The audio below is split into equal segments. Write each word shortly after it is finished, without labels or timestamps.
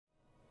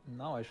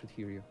Now I should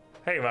hear you.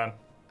 Hey, man.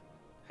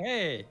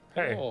 Hey.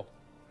 Hey. Hello.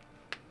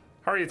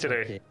 How are you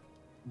today? Okay.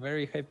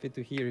 Very happy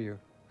to hear you.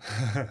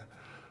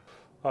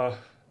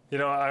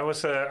 I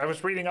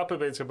was reading up a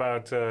bit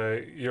about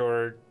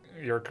your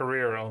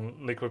career on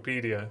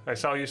Liquipedia. I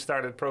saw you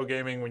started pro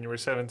gaming when you were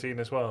 17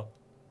 as well.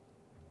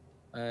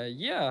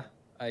 Yeah.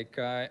 Like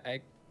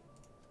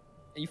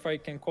if I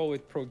can call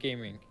it pro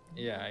gaming.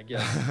 Yeah, I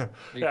guess.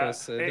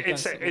 Because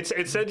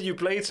it said you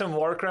played some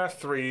Warcraft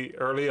 3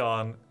 early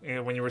on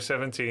when you were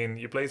 17.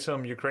 You played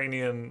some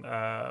Ukrainian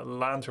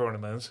LAN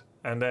tournaments,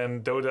 and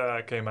then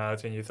Dota came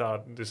out, and you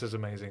thought, this is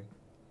amazing.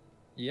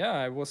 Yeah,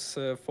 I was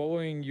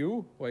following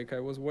you. Like I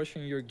was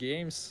watching your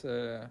games.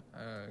 I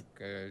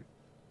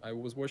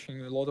was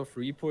watching a lot of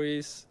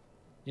replays.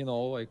 You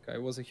know, like I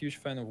was a huge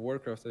fan of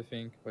Warcraft. I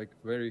think, like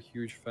very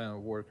huge fan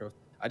of Warcraft.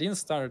 I didn't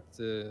start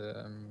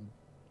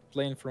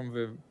playing from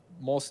the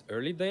most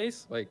early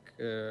days, like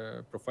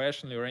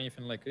professionally or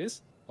anything like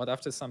this. But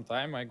after some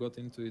time, I got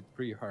into it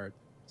pretty hard.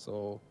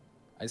 So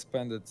I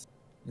spent an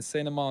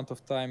insane amount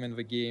of time in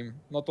the game,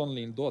 not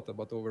only in Dota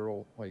but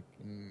overall, like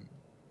in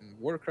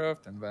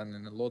Warcraft, and then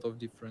in a lot of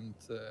different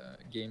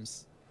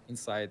games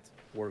inside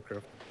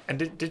Warcraft.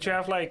 And did you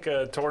have like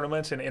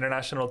tournaments and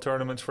international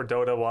tournaments for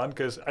Dota 1?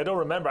 Because I don't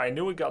remember. I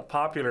knew it got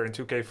popular in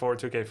 2K4,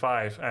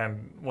 2K5,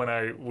 and when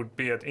I would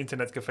be at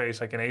internet cafes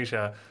like in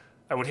Asia,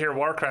 I would hear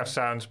Warcraft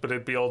sounds, but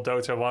it'd be all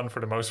Dota 1 for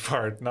the most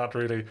part, not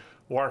really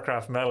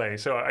Warcraft Melee.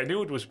 So I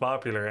knew it was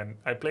popular, and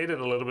I played it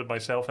a little bit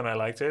myself, and I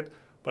liked it,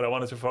 but I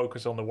wanted to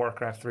focus on the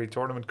Warcraft 3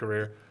 tournament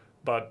career.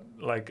 But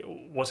like,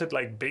 was it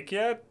like big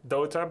yet,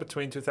 Dota,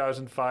 between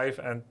 2005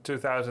 and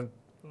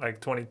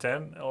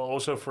 2010?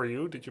 Also for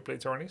you, did you play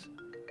tourneys?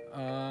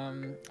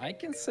 I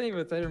can say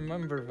that I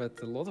remember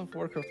that a lot of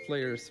Warcraft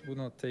players would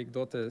not take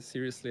Dota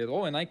seriously at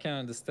all, and I can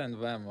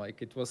understand them.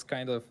 Like it was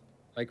kind of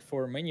like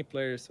for many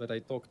players that I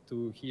talked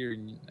to here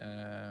in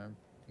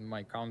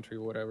my country,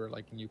 or whatever,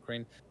 like in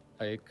Ukraine,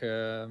 like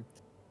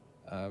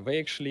they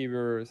actually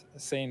were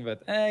saying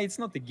that it's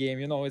not a game,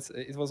 you know.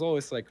 It was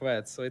always like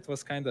that. So it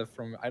was kind of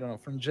from, I don't know,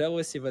 from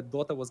jealousy that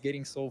Dota was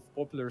getting so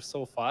popular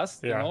so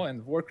fast, you know,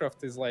 and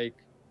Warcraft is like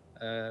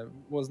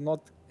was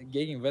not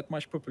gaining that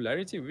much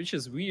popularity, which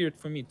is weird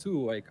for me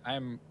too. Like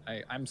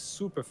I'm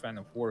super fan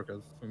of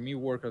Warcraft. For me,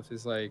 Warcraft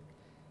is like,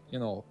 you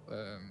know,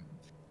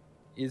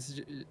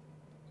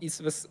 it's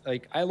this,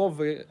 like I love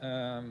the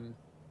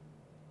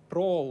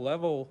pro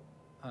level.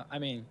 I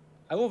mean,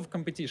 I love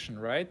competition,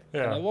 right?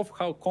 Yeah. And I love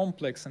how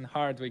complex and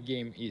hard the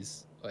game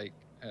is. Like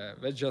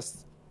that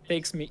just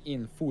takes me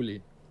in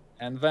fully,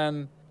 and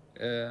then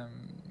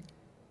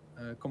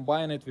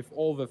combine it with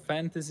all the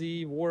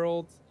fantasy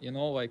world, you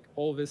know, like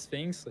all these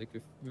things, like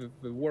with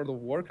the World of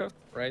Warcraft,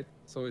 right?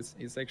 So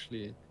it's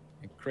actually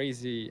a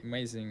crazy,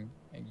 amazing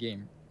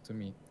game to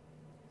me.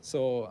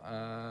 So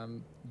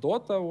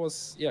Dota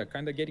was, yeah,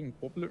 kind of getting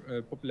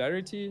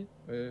popularity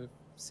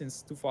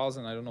since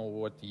 2000. I don't know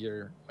what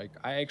year. Like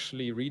I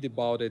actually read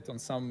about it on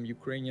some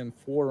Ukrainian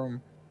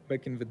forum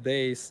back in the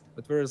days.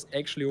 But there was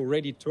actually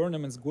already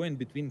tournaments going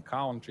between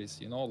countries.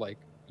 You know, like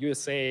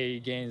USA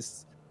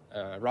against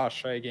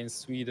Russia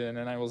against Sweden,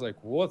 and I was like,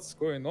 what's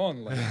going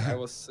on? Like I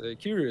was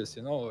curious.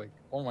 You know, like,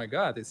 oh my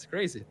God, it's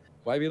crazy.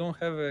 Why we don't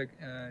have a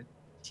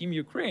Team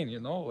Ukraine?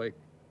 You know, like.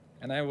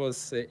 And I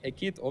was a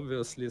kid,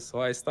 obviously,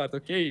 so I started,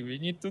 okay, we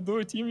need to do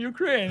a Team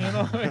Ukraine, you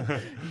know, like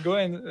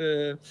going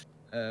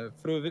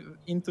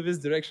into this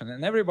direction.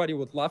 And everybody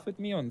would laugh at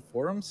me on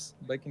forums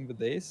back in the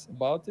days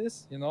about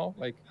this, you know,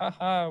 like,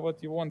 haha,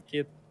 what you want,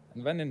 kid?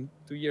 And then in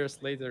 2 years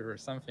later or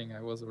something, I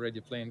was already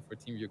playing for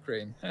Team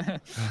Ukraine.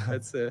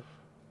 That's a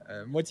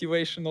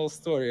motivational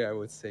story, I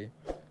would say.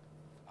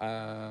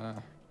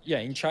 Yeah,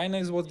 in China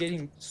it was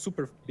getting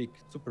super big,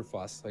 super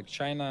fast. Like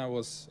China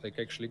was like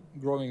actually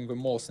growing the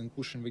most and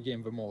pushing the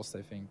game the most,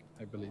 I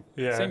believe.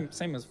 Yeah.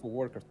 Same as for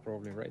Warcraft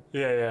probably, right?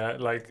 Yeah.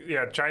 Like,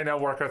 yeah, China,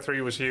 Warcraft 3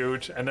 was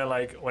huge. And then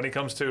like when it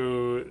comes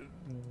to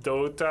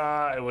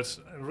Dota, it was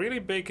really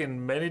big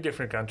in many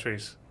different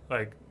countries.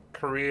 Like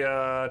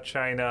Korea,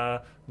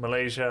 China,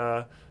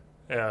 Malaysia.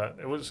 Yeah,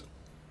 it was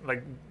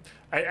like,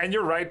 and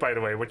you're right, by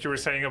the way, what you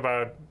were saying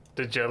about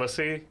the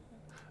jealousy.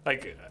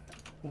 Like,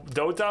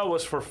 Dota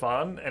was for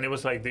fun, and it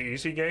was like the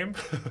easy game.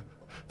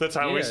 That's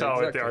how we saw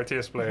it, the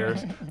RTS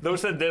players.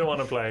 Those that didn't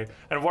want to play.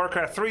 And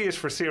Warcraft 3 is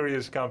for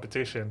serious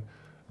competition.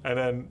 And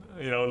then,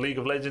 you know, League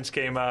of Legends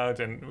came out,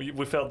 and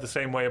we felt the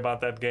same way about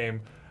that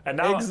game. And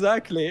now,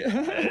 exactly.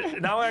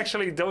 now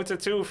actually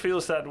Dota 2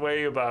 feels that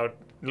way about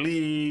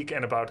League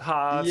and about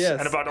HOTS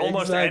and about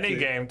almost any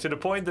game, to the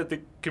point that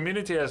the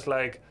community has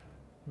like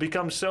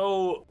become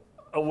so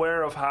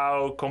aware of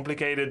how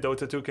complicated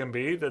Dota 2 can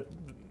be that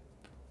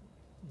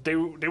they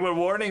were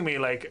warning me,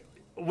 like,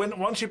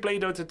 once you play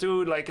Dota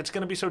 2, like, it's going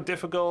to be so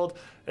difficult,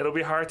 it'll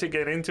be hard to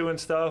get into and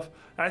stuff.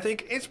 And I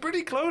think it's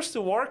pretty close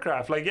to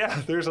Warcraft. Like,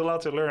 yeah, there's a lot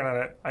to learn,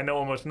 and I know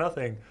almost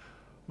nothing.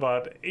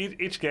 But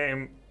each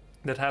game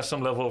that has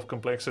some level of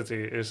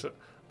complexity is,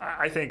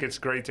 I think it's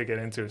great to get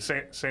into,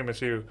 same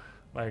as you.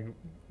 Like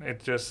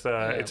it just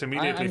Yeah, it's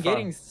immediately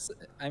fun.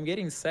 I'm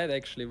getting sad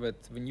actually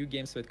that the new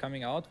games that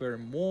coming out were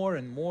more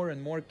and more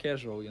and more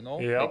casual. You know,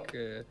 Yep.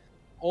 like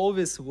all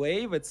this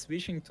way that's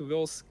switching to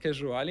those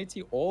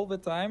casuality all the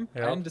time. I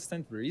Yep.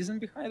 understand the reason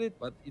behind it,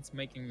 but it's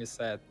making me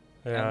sad.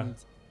 Yeah.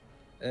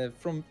 And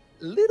from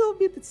little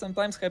bit, it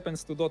sometimes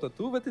happens to Dota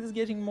 2, but it is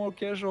getting more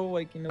casual,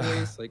 like in a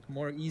ways, like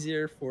more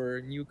easier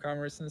for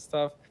newcomers and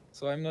stuff.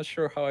 So I'm not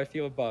sure how I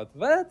feel about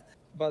that.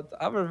 But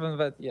other than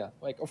that, yeah,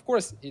 like of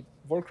course,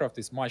 Warcraft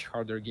is much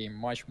harder game,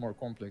 much more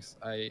complex.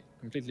 I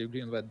completely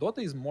agree on that. Dota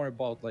is more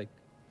about like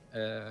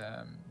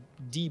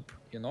deep,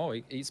 you know,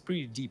 it's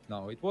pretty deep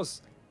now. It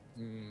was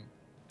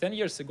 10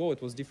 years ago,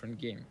 it was different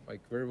game.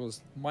 Like there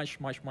was much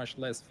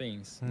less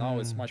things. Now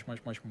it's much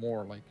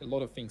more. Like a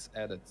lot of things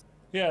added.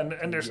 Yeah,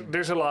 and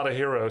there's a lot of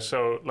heroes.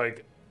 So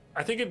like,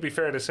 I think it'd be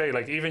fair to say,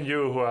 like, even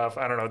you who have,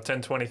 I don't know,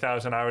 10,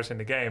 20,000 hours in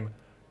the game,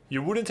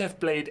 you wouldn't have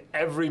played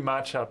every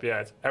matchup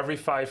yet, every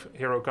 5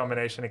 hero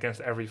combination against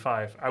every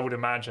 5, I would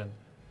imagine.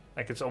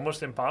 Like, it's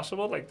almost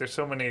impossible. Like, there's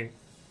so many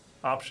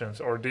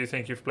options. Or do you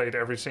think you've played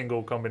every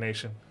single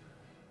combination?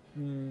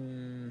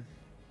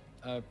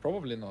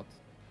 Probably not.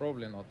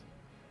 Probably not.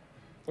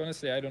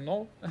 Honestly, I don't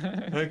know.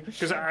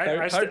 Because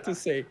hard to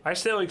say. I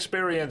still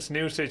experience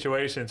new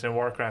situations in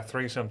Warcraft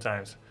 3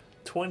 sometimes.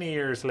 20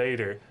 years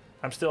later,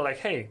 I'm still like,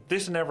 hey,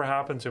 this never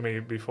happened to me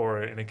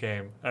before in a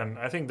game. And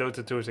I think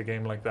Dota 2 is a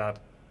game like that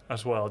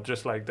as well,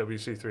 just like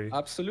WC3.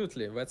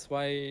 Absolutely. That's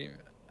why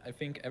I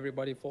think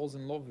everybody falls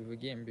in love with the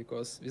game,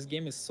 because this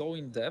game is so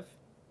in-depth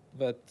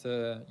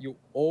that you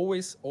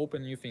always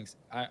open new things.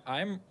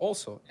 I'm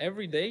also,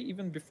 every day,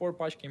 even before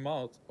patch came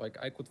out, like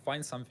I could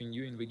find something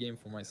new in the game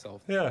for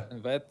myself. Yeah.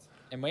 And that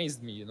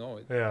amazed me, you know.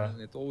 Yeah. And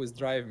it always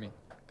drive me.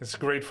 It's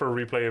great for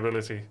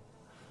replayability.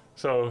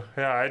 So,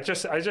 yeah, I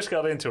just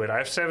got into it. I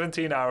have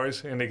 17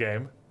 hours in the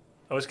game.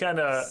 I was kind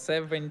of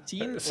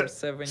 17 or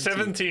 17?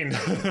 17.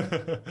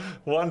 1-7.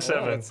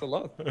 Oh, that's a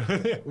lot.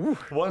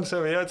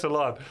 1-7, yeah, it's a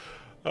lot.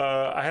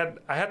 I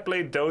had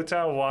played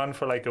Dota 1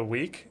 for like a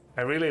week.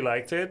 I really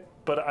liked it,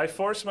 but I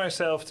forced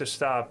myself to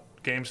stop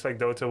games like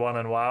Dota 1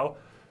 and WoW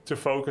to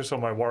focus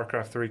on my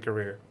Warcraft 3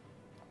 career.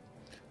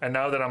 And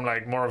now that I'm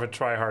like more of a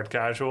try-hard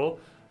casual,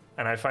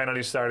 and I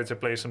finally started to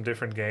play some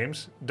different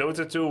games,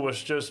 Dota 2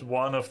 was just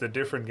one of the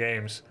different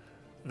games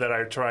that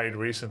I tried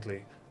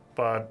recently.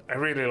 But I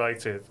really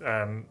liked it,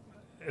 and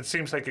it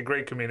seems like a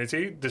great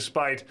community,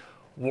 despite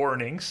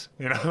warnings,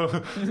 you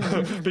know.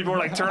 People are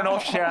like, turn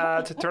off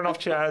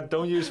chat,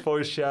 don't use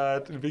voice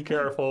chat, be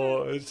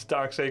careful, it's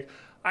toxic.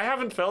 I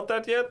haven't felt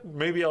that yet.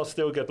 Maybe I'll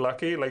still get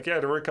lucky. Like, yeah,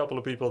 there were a couple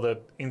of people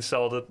that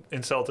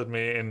insulted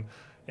me in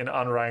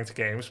unranked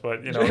games,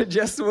 but you know.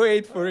 Just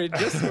wait for it.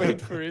 Just wait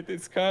for it.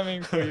 It's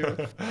coming for you.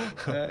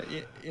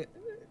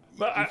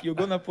 If you're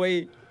gonna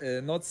play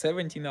not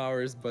 17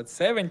 hours but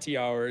 70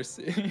 hours,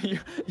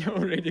 you're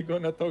already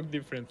gonna talk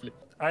differently.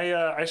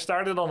 I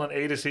started on an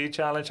A to Z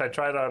challenge. I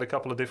tried out a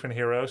couple of different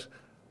heroes.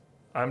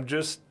 I'm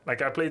just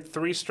like, I played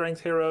 3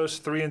 strength heroes,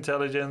 3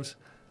 intelligence,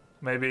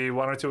 maybe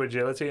 1 or 2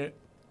 agility,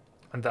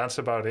 and that's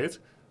about it.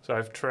 So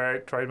I've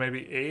tried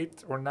maybe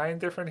 8 or 9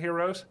 different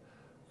heroes.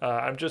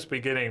 I'm just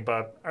beginning,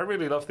 but I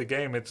really love the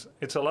game. It's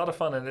a lot of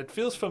fun, and it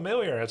feels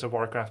familiar as a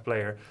Warcraft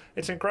player.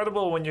 It's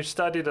incredible when you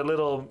study the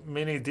little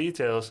mini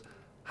details,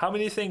 how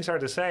many things are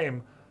the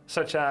same,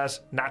 such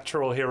as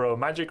natural hero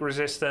magic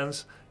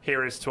resistance.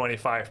 Here it's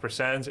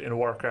 25%, in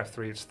Warcraft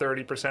 3 it's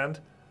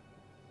 30%.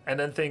 And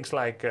then things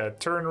like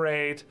turn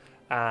rate,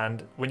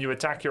 and when you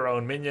attack your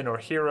own minion or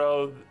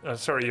hero,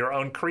 your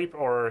own creep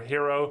or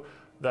hero,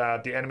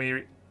 that the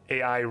enemy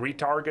AI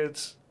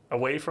retargets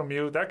away from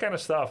you, that kind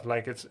of stuff.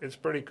 Like, it's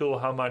pretty cool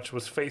how much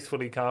was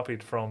faithfully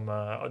copied from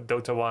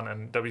Dota 1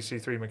 and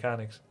WC3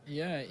 mechanics.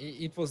 Yeah,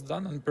 it was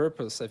done on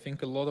purpose. I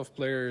think a lot of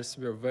players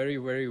were very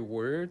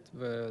worried,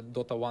 the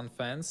Dota 1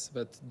 fans,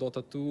 that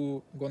Dota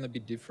 2 gonna be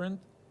different,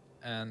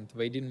 and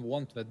they didn't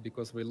want that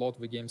because we loved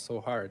the game so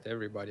hard.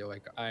 Everybody,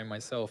 like I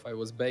myself, I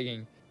was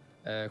begging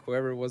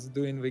whoever was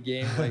doing the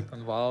game, like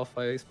on Valve,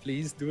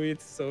 please do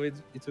it, so it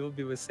will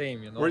be the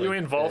same, you know. Were you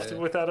involved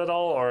with that at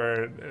all,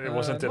 or it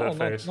wasn't to that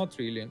phase? Not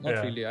really,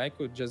 really. I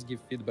could just give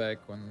feedback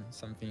on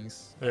some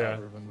things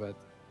other than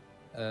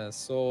that.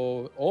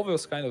 So all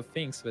those kind of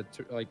things that,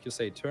 like you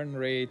say, turn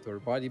rate or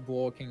body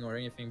blocking or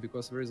anything,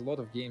 because there is a lot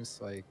of games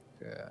like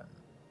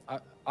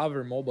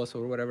other MOBAs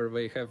or whatever,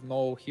 they have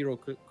no hero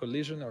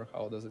collision, or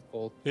how does it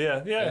called?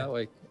 Yeah.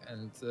 Like,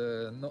 and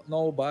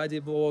no body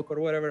block or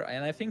whatever.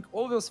 And I think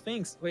all those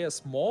things, they are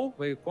small,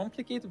 very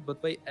complicated,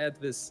 but they add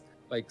this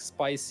like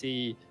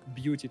spicy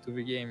beauty to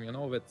the game, you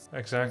know, that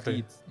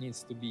exactly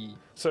needs to be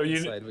so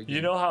inside the game.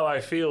 You know how I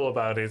feel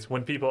about it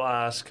when people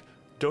ask,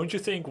 don't you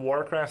think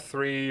Warcraft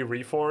 3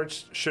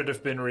 Reforged should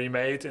have been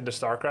remade in the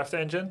StarCraft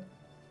engine?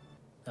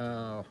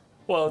 Well,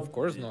 of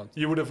course not.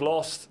 You would have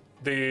lost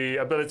the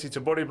ability to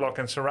body block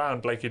and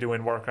surround like you do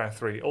in Warcraft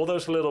 3. All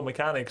those little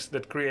mechanics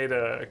that create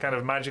a kind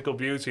of magical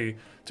beauty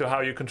to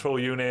how you control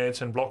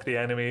units and block the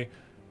enemy.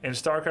 In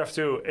StarCraft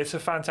 2, it's a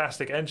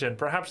fantastic engine,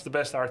 perhaps the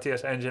best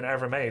RTS engine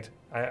ever made.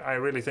 I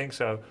really think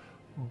so.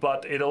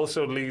 but it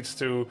also leads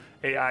to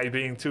AI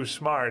being too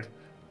smart,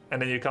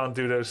 and then you can't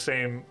do those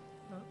same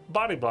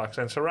body blocks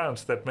and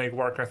surrounds that make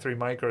Warcraft 3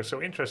 micro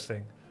so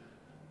interesting.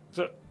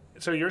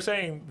 So you're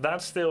saying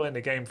that's still in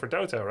the game for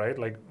Dota, right?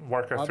 Like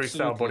Warcraft 3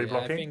 style body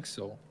blocking? I think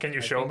so. Can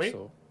you show me?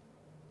 So.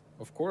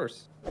 Of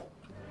course.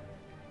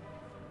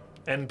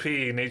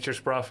 NP, Nature's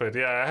Prophet.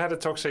 Yeah, I had a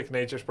toxic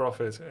Nature's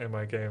Prophet in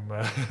my game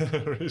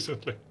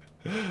recently.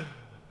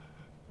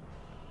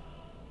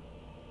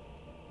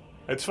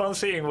 It's fun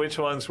seeing which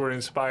ones were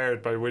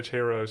inspired by which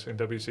heroes in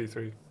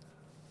WC3.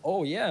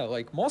 Oh yeah,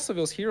 like most of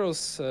those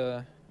heroes,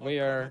 we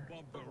are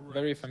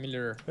very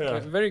familiar, Yeah.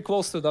 very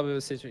close to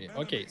WC3.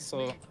 Okay,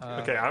 so...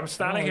 Okay, I'm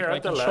standing here I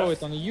at the can left. show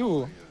it on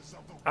you.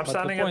 I'm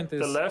standing at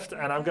the left,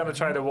 and I'm gonna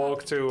try to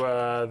walk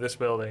to this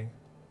building.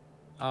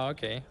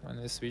 Okay,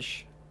 when we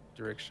switch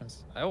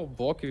directions. I will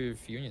block you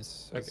with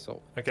units. Okay.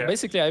 So Okay.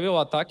 basically, I will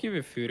attack you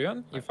with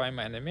Furion if I'm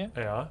enemy,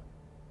 Yeah.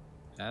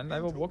 and I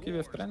will block you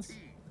with Trance.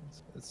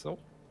 It's so...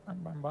 Bam,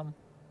 bam, bam.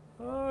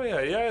 Oh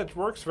yeah, it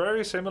works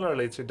very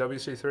similarly to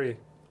WC3.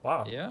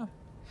 Wow. Yeah.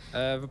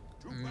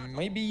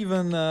 Maybe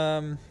even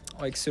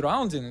like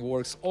surrounding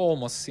works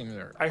almost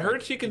similar. I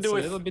heard you can it's do a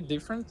it. little bit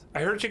different.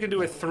 I heard you can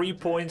do a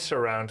 3-point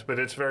surround, but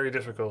it's very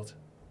difficult.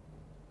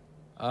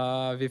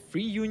 With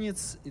 3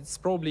 units, it's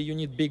probably you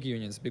need big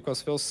units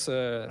because those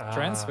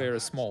trends were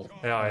small.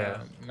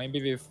 Yeah.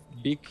 Maybe with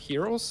big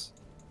heroes,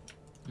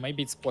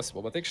 maybe it's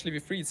possible. But actually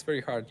with 3, it's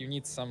very hard. You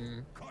need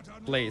some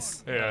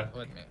place. Yeah.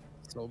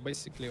 So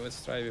basically,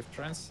 let's try with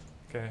trends.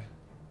 Okay.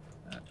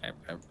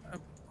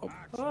 Oh,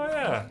 Oh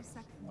yeah.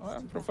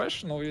 I'm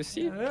professional, you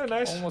see? Yeah,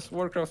 nice. Almost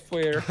Warcraft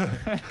player.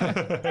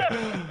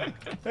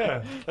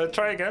 Yeah.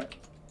 Try again.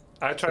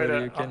 I try So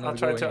you to. cannot I'll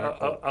try go to. in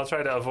your I'll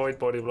try to avoid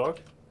body block.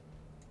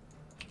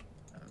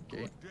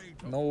 Okay.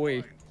 No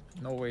way.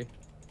 No way.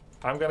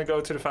 I'm gonna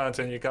go to the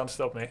fountain. You can't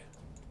stop me.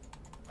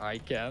 I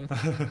can.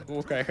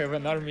 Look, I have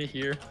an army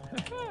here.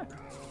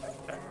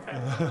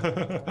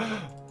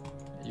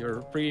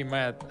 You're pretty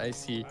mad, I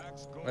see.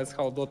 That's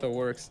how Dota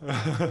works.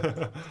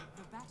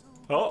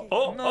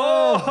 Oh!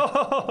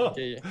 No!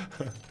 Okay.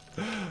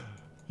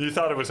 You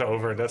thought it was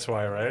over. That's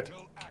why, right?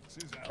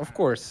 Of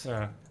course.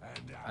 Yeah.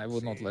 I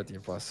would not let you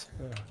pass.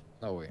 Yeah.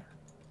 No way.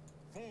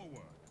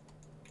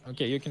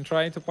 Okay, you can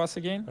try to pass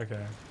again.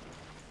 Okay.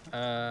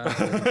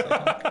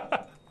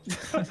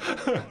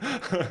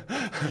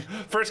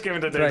 First game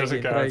of the day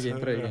doesn't count.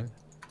 Try again.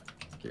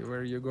 Okay,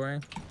 where are you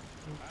going?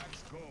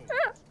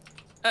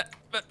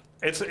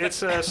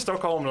 It's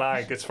Stockholm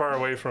lag. It's far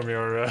away from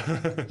your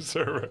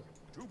server.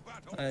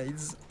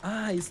 It's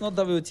not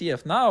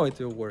WTF. Now it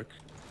will work.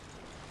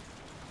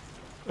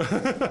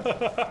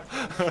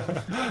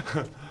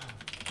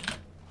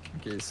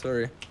 Okay,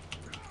 sorry.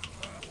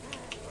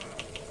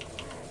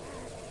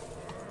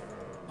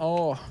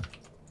 Oh,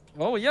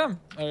 well, yeah.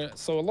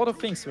 So a lot of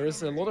things.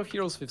 There's a lot of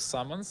heroes with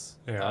summons.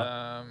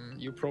 Yeah.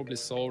 You probably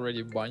saw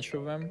already a bunch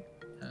of them.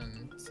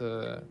 And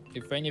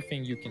if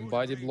anything, you can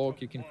body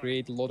block. You can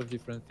create a lot of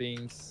different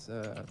things.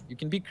 You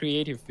can be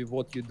creative with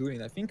what you're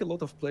doing. I think a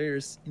lot of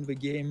players in the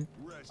game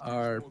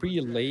are pretty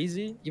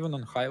lazy, even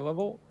on high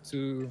level,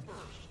 to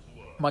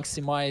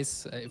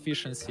maximize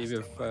efficiency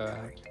with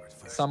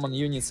summon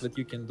units that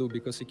you can do,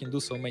 because you can do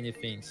so many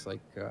things.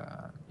 Like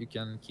you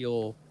can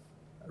kill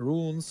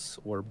runes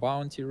or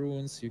bounty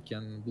runes. You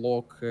can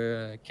block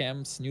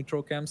camps,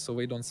 neutral camps, so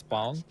they don't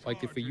spawn.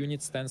 Like if a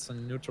unit stands on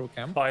a neutral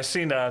camp. Oh, I've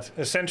seen that.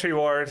 A sentry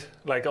ward,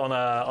 like on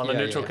a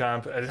neutral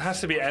camp, it has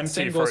to be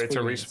empty for it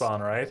to respawn,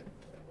 right?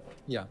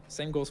 Yeah,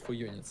 same goes for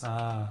units.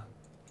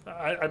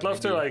 I'd love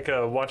to like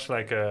watch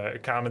like a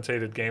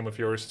commentated game of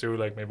yours too.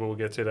 Like maybe we'll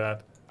get to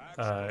that.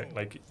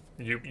 Like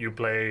you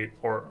play,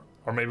 or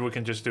maybe we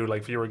can just do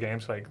like viewer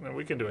games. Like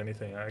we can do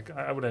anything.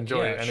 I would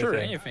enjoy anything. Sure,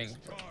 anything.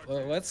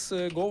 Let's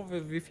go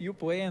with you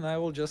play, and I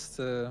will just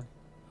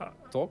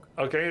talk.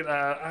 Okay.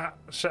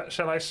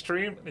 Shall I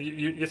stream?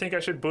 You think I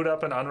should boot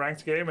up an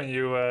unranked game and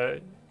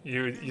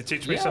you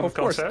teach me some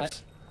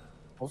concepts?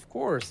 Of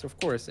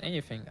course,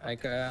 anything.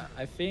 Like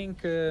I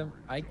think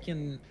I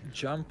can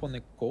jump on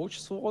a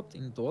coach slot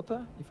in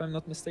Dota, if I'm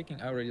not mistaken.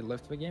 I already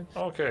left the game.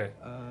 Okay.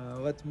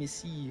 Let me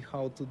see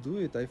how to do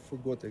it. I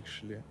forgot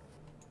actually.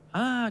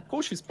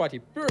 Coach is party.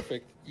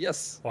 Perfect.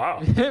 Yes. Wow.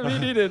 We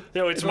did it.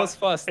 Yo, it was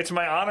fast. It's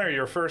my honor.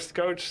 You're first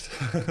coached.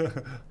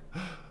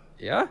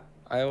 Yeah.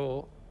 I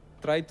will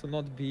try to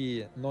not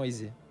be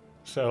noisy.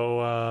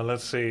 So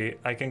let's see.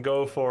 I can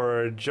go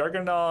for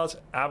Juggernaut,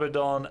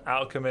 Abaddon,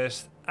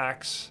 Alchemist,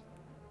 Axe,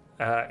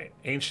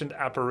 Ancient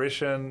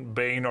Apparition,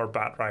 Bane, or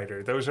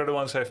Batrider. Those are the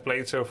ones I've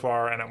played so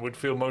far, and I would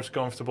feel most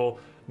comfortable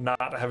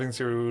not having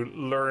to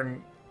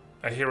learn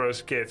a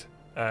hero's kit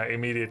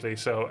immediately.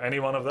 So any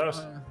one of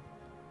those?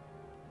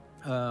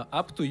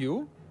 Up to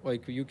you.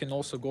 Like you can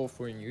also go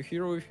for a new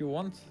hero if you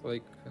want.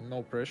 Like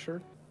no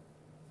pressure.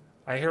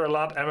 I hear a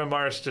lot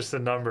MMR is just a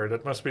number.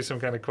 That must be some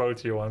kind of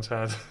quote you once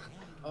had.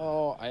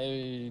 Oh,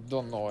 I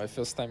don't know.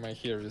 First time I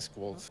hear this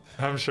quote.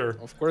 I'm sure.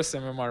 Of course,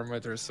 MMR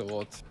matters a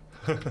lot.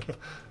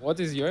 What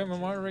is your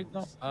MMR right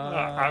now?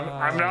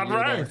 I'm not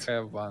ranked. Don't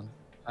have one.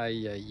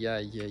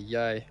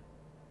 Ay.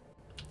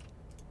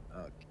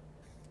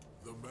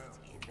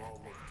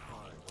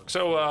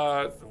 So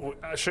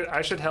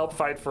I should help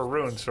fight for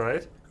runes,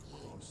 right?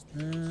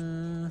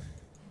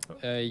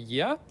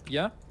 Yeah,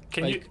 yeah.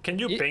 Can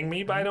you ping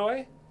me, by the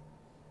way?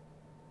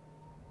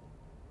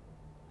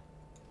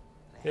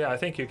 Yeah, I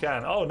think you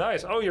can. Oh,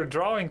 nice. Oh, you're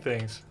drawing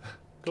things.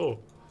 Cool.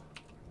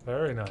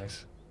 Very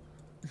nice.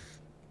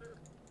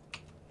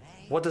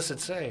 What does it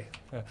say?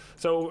 Yeah.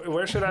 So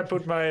where should I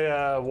put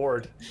my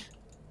ward?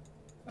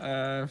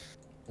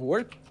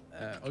 Word?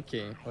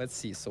 Okay, let's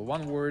see. So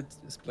one word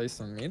is placed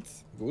on mid.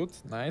 Good,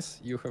 nice.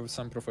 You have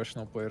some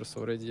professional players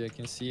already. I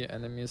can see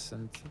enemies,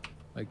 and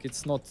like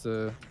it's not.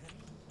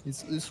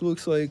 It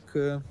looks like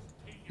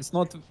it's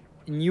not a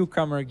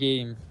newcomer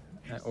game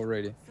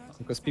already,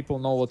 because people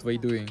know what we're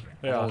doing.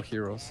 Yeah. All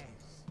heroes.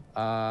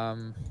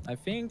 I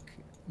think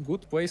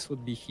good place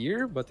would be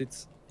here, but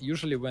it's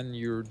usually when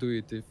you do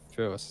it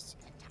first.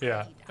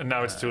 Yeah, and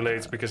now it's too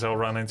late because I'll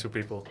run into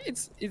people.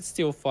 It's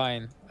still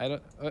fine. I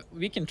don't.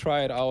 We can try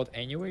it out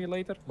anyway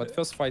later, but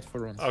first fight for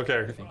runes.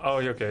 Okay. Oh,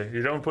 okay.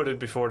 You don't put it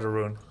before the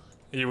rune.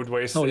 You would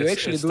waste. No, you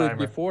actually do timer. it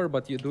before,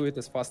 but you do it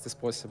as fast as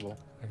possible.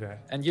 Okay.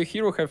 And your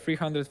hero have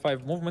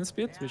 305 movement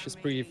speed, which is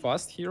pretty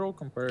fast hero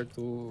compared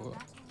to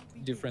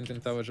different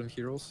intelligent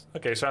heroes.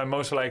 Okay, so I'm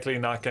most likely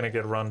not gonna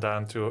get run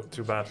down too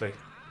badly.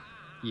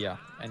 Yeah,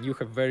 and you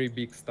have very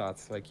big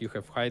stats. Like you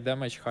have high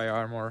damage, high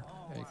armor.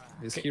 Like,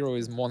 this hero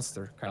is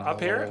monster kind of. Up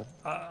here?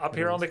 Up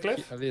here on the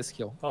cliff? This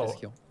hill. Oh, this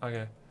hill.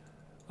 Okay.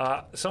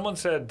 Someone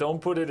said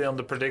don't put it on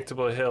the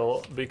predictable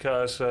hill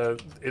because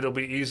it'll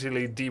be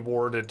easily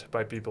dewarded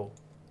by people.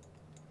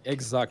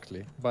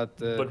 Exactly, but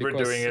we're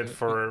doing it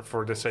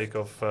for the sake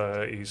of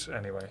ease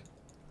anyway.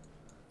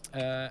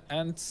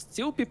 And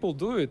still people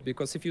do it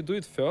because if you do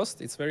it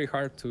first, it's very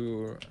hard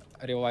to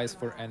realize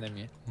for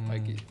enemy.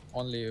 Like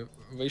only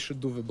they should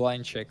do the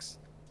blind checks.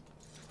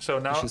 So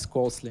now, which is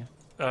costly.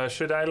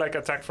 Should I like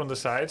attack from the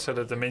side so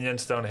that the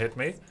minions don't hit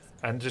me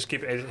and just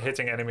keep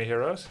hitting enemy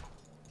heroes?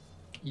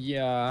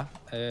 Yeah,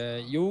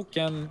 you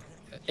can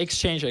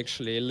exchange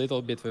actually a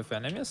little bit with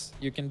enemies.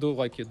 You can do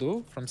like you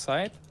do from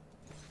side.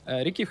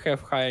 Ricky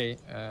have high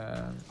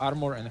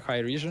armor and high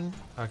regen.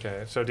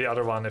 Okay, so the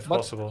other one if but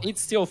possible.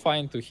 It's still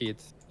fine to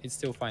hit. It's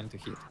still fine to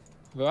hit.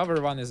 The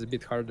other one is a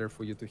bit harder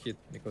for you to hit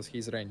because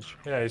he's range.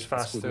 Yeah, he's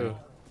fast too.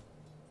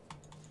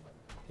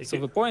 So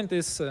the point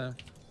is,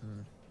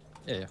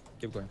 yeah,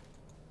 keep going.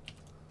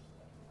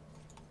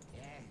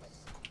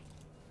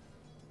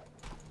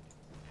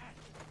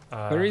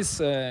 There is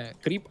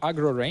creep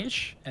aggro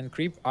range and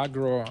creep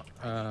aggro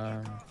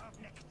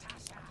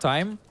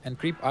time and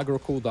creep aggro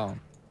cooldown.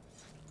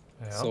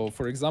 Yeah. So,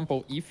 for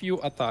example, if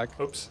you attack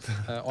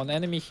on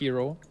enemy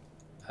hero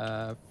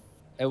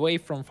away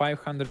from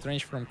 500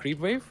 range from creep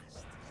wave,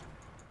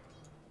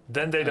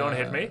 then they don't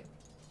hit me?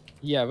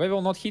 Yeah, they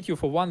will not hit you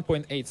for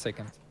 1.8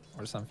 seconds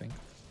or something.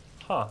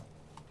 Huh.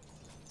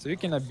 So you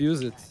can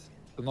abuse it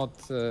to not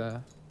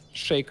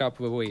shake up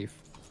the wave.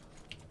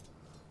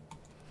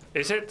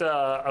 Is it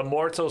a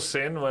mortal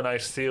sin when I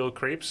steal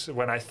creeps,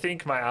 when I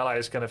think my ally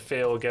is gonna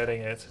fail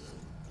getting it?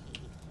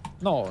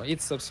 No,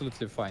 it's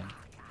absolutely fine.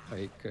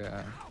 Like,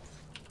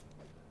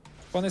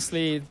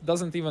 honestly, it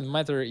doesn't even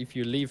matter if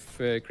you leave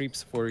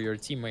creeps for your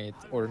teammate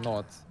or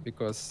not,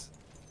 because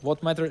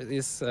what matters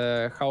is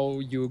how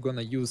you're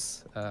gonna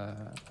use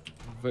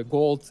the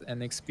gold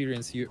and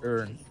experience you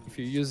earn. If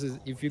you use it,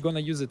 if you're gonna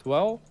use it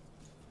well,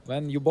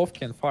 then you both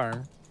can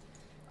farm.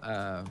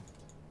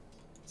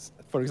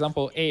 For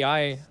example,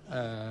 AI,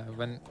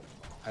 when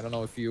I don't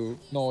know if you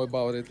know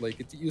about it, like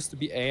it used to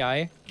be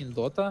AI in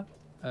Dota,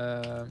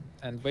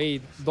 and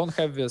they don't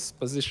have these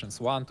positions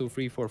 1, 2,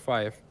 3, 4,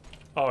 5.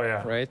 Oh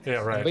yeah. Right.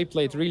 Yeah, right. And they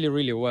played really,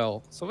 really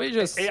well. So they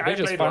just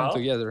farmed well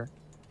together.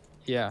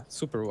 Yeah,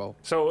 super well.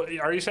 So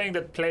are you saying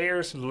that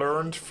players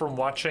learned from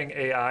watching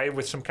AI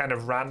with some kind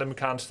of random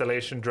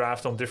constellation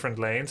draft on different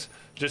lanes,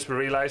 just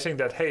realizing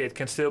that hey, it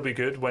can still be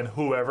good when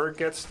whoever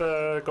gets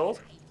the gold?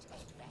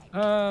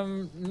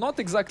 Not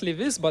exactly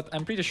this, but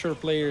I'm pretty sure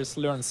players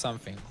learn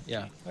something.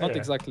 Yeah, not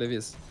exactly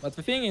this. But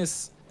the thing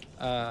is,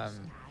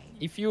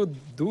 if you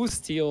do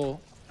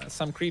steal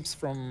some creeps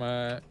from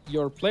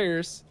your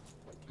players,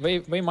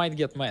 they might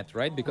get mad,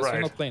 right? Because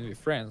you're not playing with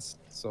friends.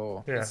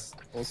 So it's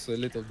also a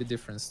little bit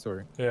different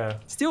story. Yeah.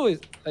 Still,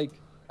 like,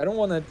 I don't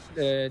want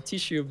to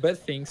teach you bad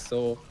things.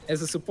 So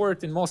as a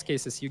support, in most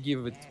cases, you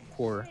give it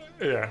core.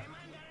 Yeah.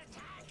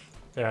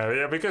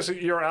 Yeah, because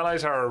your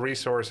allies are a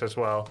resource as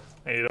well,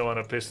 and you don't want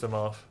to piss them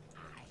off.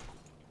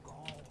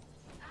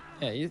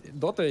 Yeah,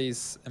 Dota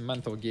is a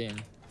mental game,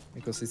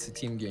 because it's a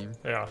team game.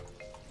 Yeah.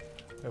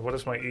 And what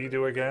does my E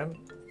do again?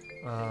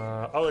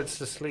 Oh, it's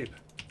the sleep.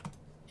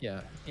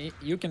 Yeah,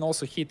 you can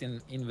also hit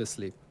in the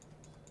sleep.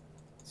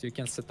 So you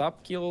can set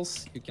up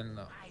kills, you can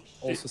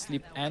also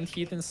sleep and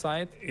hit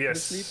inside the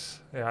sleep.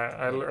 Yeah,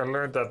 I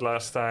learned that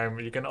last time.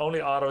 You can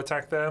only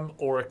auto-attack them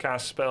or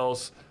cast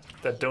spells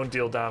that don't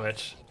deal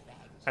damage.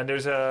 And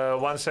there's a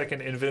 1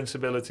 second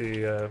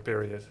invincibility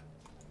period.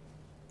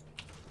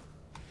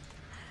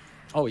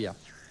 Oh yeah,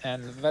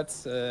 and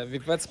that's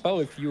with that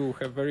spell, if you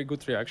have very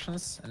good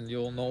reactions and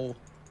you'll know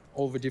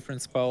all the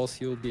different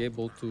spells, you'll be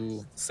able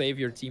to save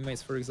your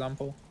teammates, for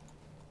example.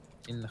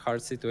 in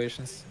hard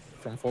situations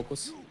from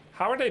focus.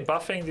 How are they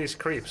buffing these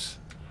creeps?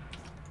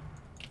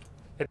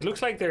 It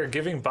looks like they're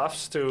giving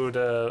buffs to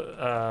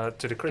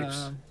the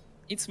creeps.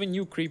 It's the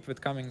new creep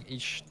with coming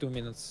each 2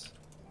 minutes.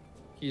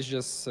 He's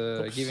just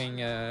giving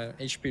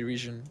HP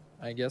regen,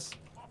 I guess.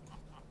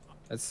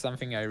 That's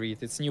something I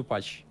read. It's new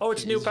patch. Oh,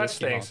 it's new just patch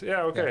came things. out.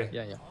 Yeah, okay.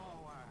 Yeah.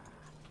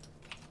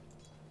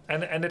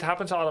 And it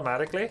happens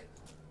automatically?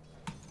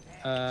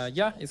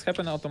 Yeah, it's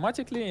happened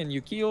automatically, and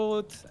you kill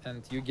it,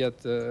 and you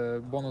get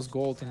bonus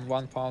gold in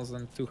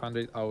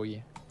 1,200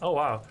 AOE. Oh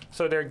wow!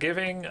 So they're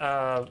giving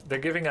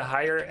a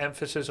higher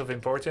emphasis of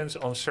importance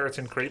on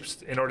certain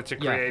creeps in order to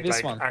create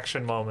like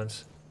action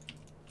moments.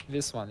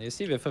 This one, you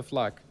see with a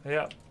flag.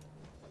 Yeah.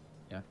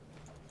 Yeah.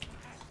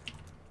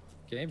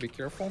 Okay, be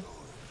careful.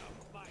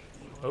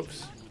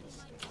 Oops.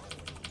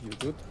 You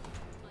good?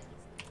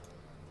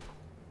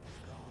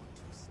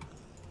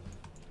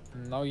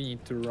 Now you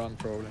need to run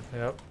probably.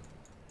 Yep.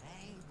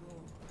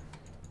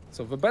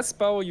 So the best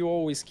spell you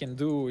always can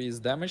do is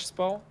damage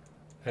spell.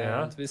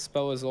 Yeah. And this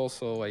spell is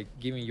also like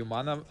giving you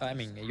mana, I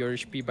mean your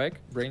HP back,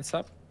 brains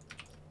up.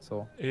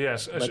 So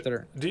yes,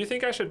 better. Do you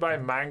think I should buy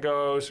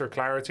mangoes or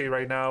clarity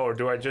right now, or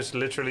do I just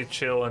literally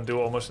chill and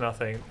do almost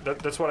nothing?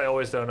 That's what I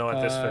always don't know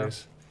at this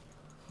phase.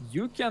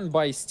 You can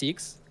buy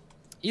sticks.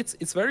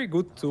 It's very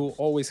good to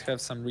always have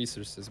some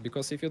resources,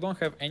 because if you don't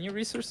have any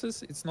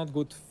resources, it's not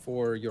good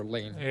for your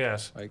lane.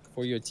 Yes. Like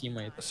for your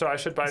teammate. So I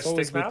should buy it's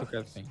always stick now? good to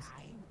have things.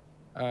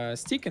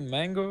 Stick and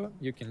mango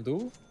you can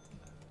do.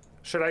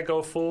 Should I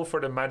go full for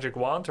the magic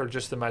wand or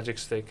just the magic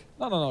stick?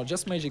 No,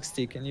 just magic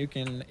stick, and you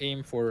can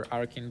aim for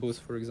arcane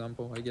boost, for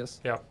example, I guess.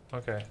 Yeah,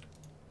 okay.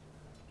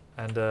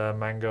 And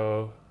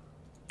mango.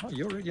 Oh,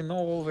 you already know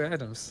all the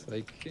items,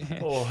 like.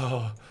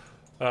 Oh,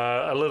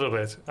 a little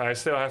bit. I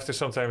still have to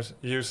sometimes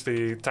use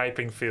the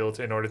typing field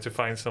in order to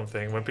find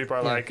something. When people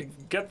are like,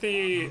 get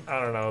the, I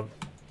don't know,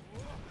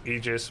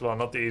 Aegis. Well,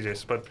 not the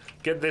Aegis, but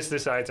get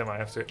this item. I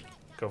have to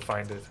go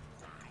find it.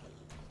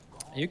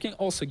 You can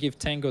also give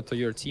Tango to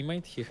your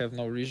teammate. He have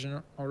no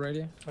regen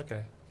already.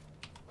 Okay.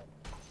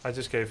 I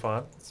just gave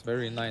one. It's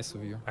very nice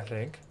of you. I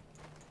think.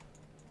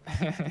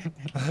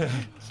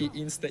 He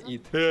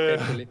insta-eat. Yeah.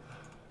 Happily.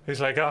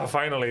 He's like, ah,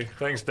 finally.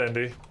 Thanks,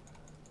 Dandy.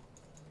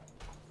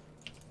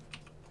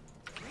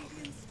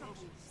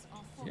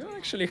 You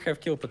actually have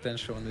kill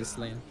potential in this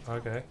lane.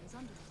 Okay.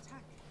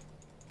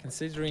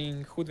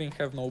 Considering Hoodwink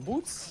have no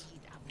boots,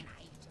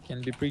 can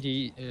be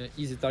pretty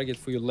easy target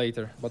for you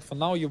later. But for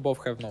now, you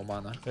both have no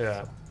mana.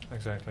 Yeah,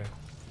 exactly.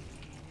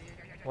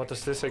 What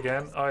is this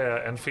again? Oh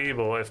yeah,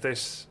 enfeeble. If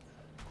this...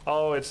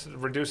 Oh, it's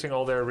reducing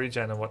all their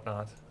regen and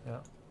whatnot. Yeah.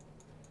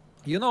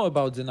 You know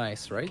about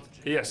denies, right?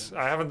 Yes,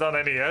 I haven't done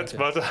any yet, Okay.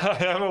 but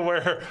I am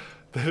aware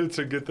that it's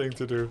a good thing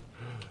to do.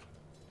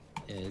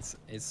 It's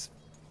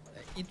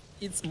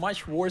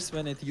much worse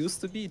than it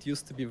used to be. It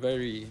used to be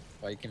very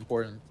like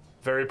important.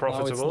 Very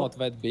profitable. Now it's not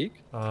that big.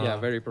 Yeah,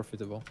 very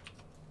profitable.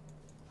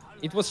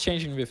 It was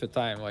changing with the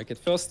time. Like at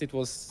first, it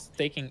was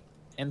taking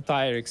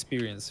entire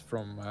experience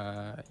from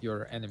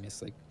your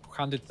enemies, like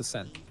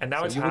 100%. And now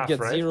so it's you half, would get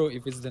right? 0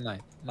 if it's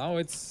denied. Now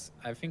it's,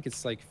 I think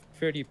it's like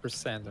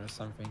 30% or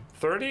something.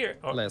 30?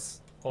 Or...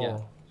 Less. Oh. Yeah,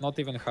 not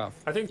even half.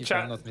 I think if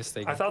chat. I'm not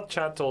mistaken. I thought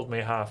chat told me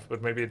half,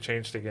 but maybe it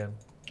changed again.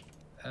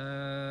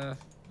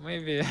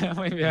 Maybe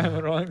I'm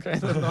wrong. I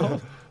don't know.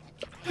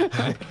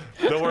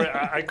 Don't worry,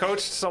 I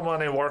coached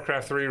someone in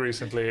Warcraft 3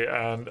 recently,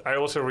 and I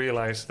also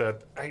realized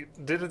that I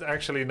didn't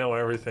actually know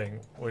everything,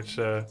 which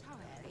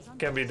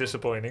can be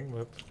disappointing.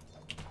 But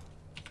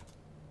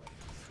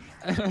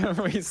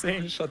We're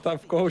saying shut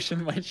up, coach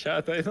in my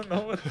chat. I don't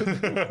know what to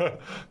do.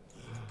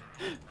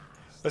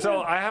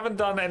 So I haven't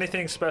done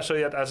anything special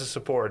yet as a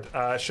support.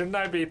 Shouldn't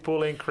I be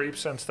pulling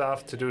creeps and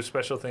stuff to do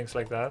special things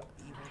like that?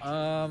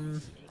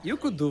 You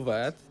could do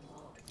that.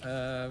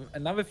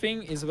 Another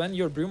thing is when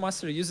your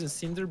brewmaster uses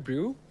Cinder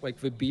Brew, like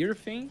the beer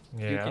thing,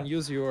 you can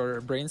use your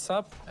brain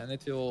sap and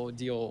it will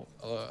deal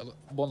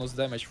bonus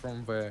damage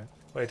from the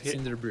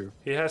Cinder Brew.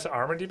 He has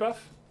armor debuff?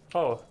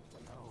 Oh,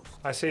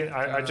 I see.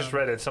 I just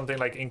read it. Something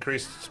like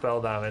increased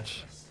spell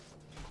damage.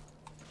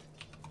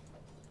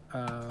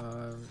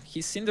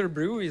 His Cinder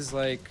Brew is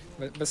like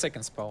the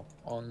second spell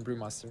on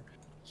brewmaster.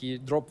 He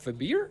drops the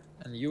beer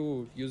and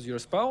you use your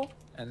spell,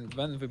 and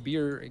when the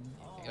beer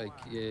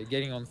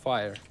getting on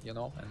fire, you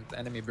know, and the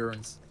enemy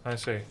burns. I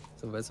see.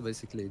 So that's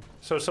basically it.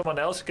 So someone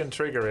else can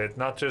trigger it,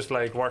 not just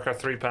like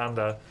Warcraft 3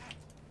 Panda,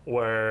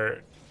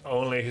 where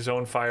only his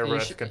own fire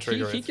breath can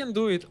trigger it. He can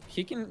do it.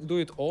 He can do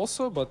it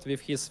also, but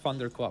with his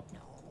Thunderclap,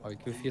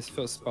 like with his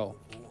first spell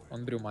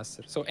on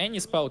Brewmaster. So any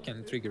spell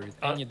can trigger it.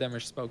 Any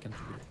damage spell can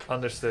trigger it.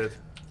 Understood.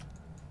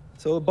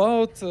 So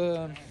about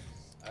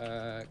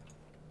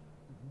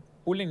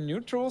pulling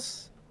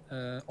neutrals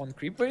on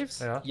creep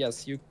waves,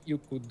 yes, you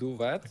could do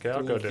that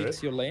to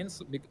fix your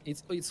lanes.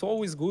 It's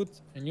always good.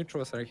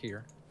 Neutrals are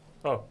here.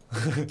 Oh,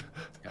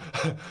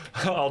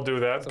 I'll do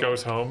that. So,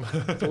 goes home.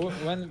 So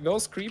when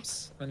those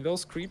creeps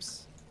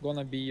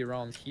gonna be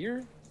around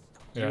here,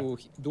 you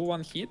do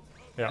one hit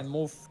and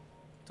move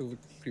to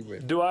creep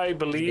wave. Do I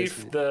believe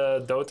basically-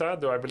 the Dota?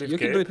 Do I believe You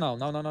can Gabe? do it now.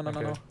 No, no, no, no, no,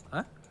 Okay. no.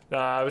 Huh?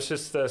 I was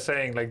just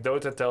saying, like,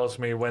 Dota tells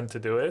me when to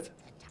do it.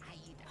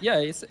 Yeah,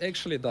 it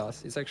actually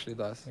does. It actually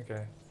does.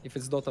 Okay. If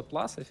it's Dota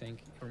Plus, I think,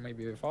 or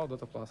maybe without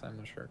Dota Plus, I'm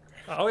not sure.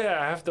 Oh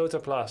yeah, I have Dota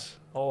Plus.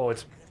 Oh,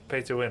 it's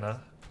pay to win, huh?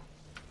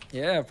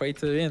 Yeah, pay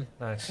to win.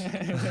 Nice.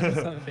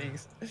 Some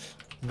things.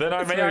 Then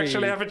I It's may very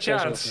actually have a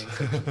casual chance.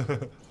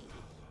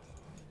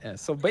 Yeah,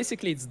 so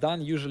basically it's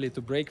done usually to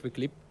break the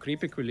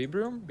creep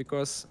equilibrium,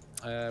 because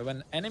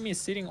when enemy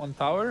is sitting on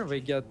tower,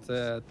 they get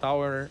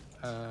tower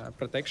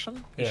protection,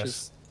 which Yes.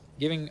 is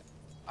giving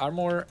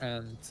armor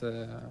and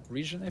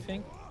regen, I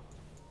think.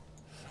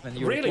 When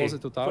you're Really? closer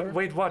to tower.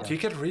 Wait, what? Yeah. You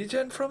get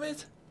regen from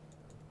it?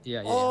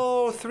 Yeah, yeah,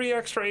 Oh, 3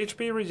 extra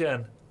HP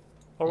regen.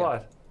 Or Yeah.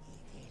 what?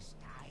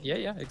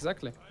 yeah,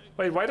 exactly.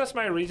 Wait, why does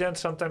my regen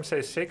sometimes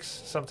say 6,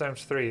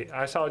 sometimes 3?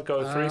 I saw it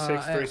go 3,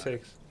 6, 3,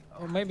 6.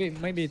 Oh,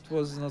 maybe it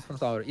was not from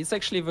tower. It's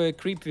actually the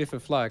creep with a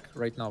flag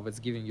right now that's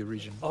giving you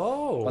regen.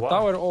 Oh, But wow.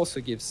 tower also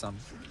gives some.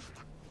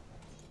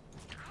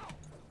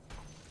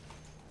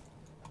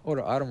 Or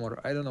armor.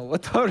 I don't know.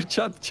 What tower?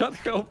 Chat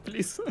help,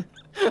 please.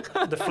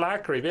 The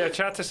flag creep. Yeah,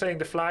 chat is saying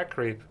the flag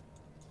creep.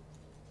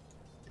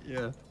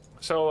 Yeah.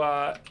 So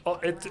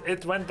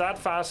it went that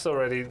fast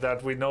already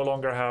that we no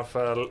longer have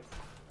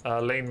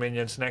lane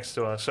minions next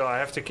to us. So I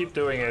have to keep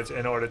doing it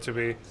in order to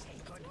be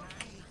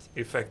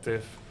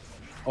effective.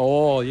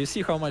 Oh, you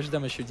see how much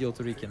damage you deal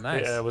to Ricky.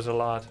 Nice. Yeah, it was a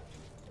lot.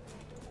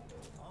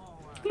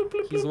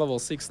 He's level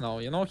 6 now.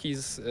 You know,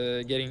 he's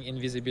getting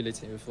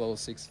invisibility with level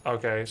 6.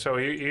 Okay, so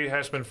he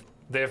has been.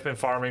 They have been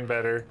farming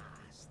better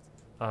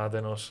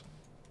than us.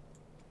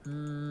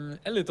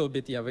 A little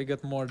bit, yeah. We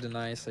got more than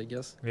ice, I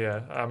guess.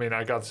 Yeah, I mean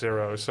I got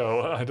 0,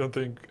 so I don't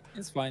think.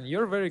 It's fine.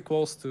 You're very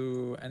close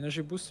to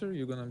energy booster.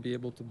 You're gonna be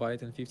able to buy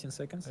it in 15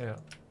 seconds. Yeah.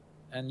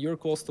 And you're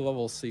close to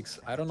level 6.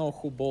 I don't know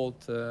who bought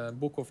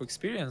Book of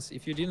Experience.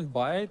 If you didn't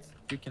buy it,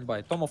 you can buy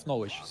it. Tome of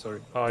Knowledge,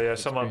 sorry. Oh yeah,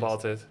 someone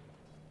Experience. bought it.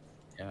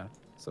 Yeah.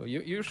 So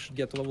you should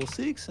get level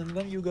 6, and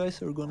then you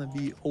guys are gonna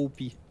be OP.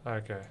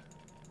 Okay.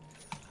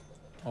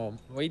 Oh,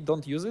 wait,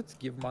 don't use it.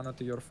 Give mana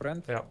to your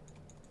friend. Yeah.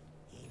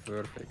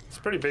 Perfect. It's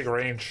pretty big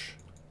range.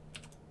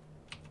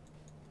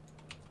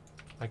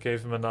 I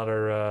gave him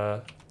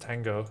another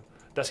tango.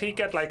 Does he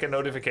get like a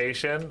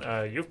notification?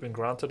 You've been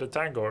granted a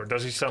tango, or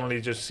does he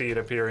suddenly just see it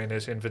appear in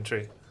his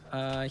inventory?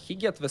 He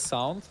get the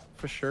sound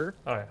for sure,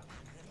 Oh yeah.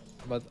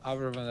 but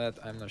other than that,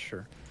 I'm not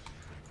sure.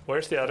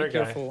 Where's the other Be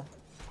guy? careful.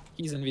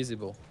 He's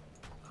invisible.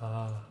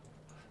 Ah.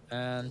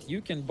 And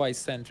you can buy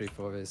Sentry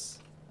for this.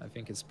 I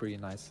think it's pretty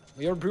nice.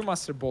 Your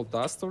Brewmaster bought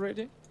Dust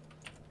already.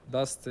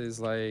 Dust is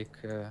like...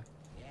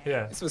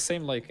 Yeah. it's the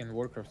same like in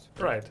Warcraft.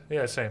 Right.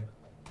 Yeah. Same.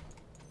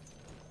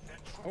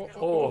 Oh,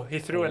 Oh, he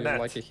threw a net.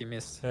 Like he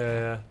missed.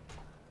 Yeah.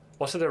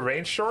 Was it a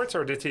range short,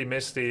 or did he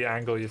miss the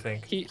angle? You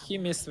think? He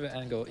missed the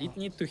angle. It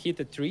need to hit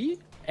a tree,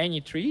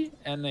 any tree,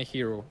 and a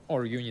hero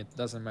or unit,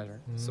 doesn't matter.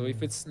 So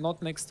if it's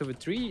not next to the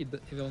tree,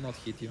 it will not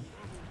hit you.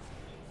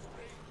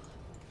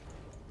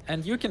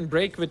 And you can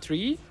break the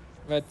tree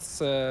that's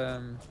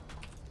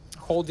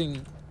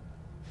holding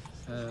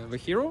the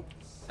hero,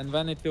 and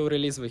then it will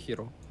release the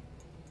hero.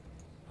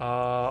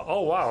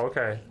 Oh wow.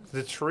 Okay.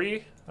 The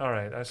tree. All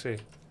right. I see.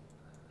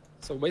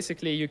 So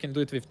basically, you can do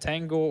it with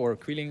Tango or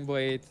Quilling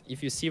Blade.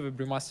 If you see the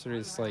Brewmaster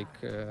is like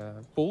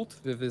pulled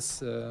with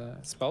this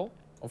spell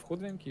of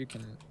Hoodwink, you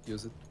can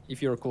use it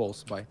if you're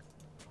close by.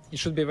 It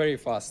should be very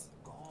fast.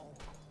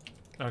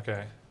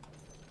 Okay.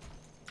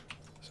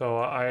 So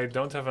I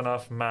don't have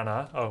enough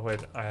mana. Oh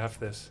wait, I have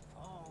this.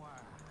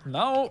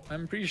 Now,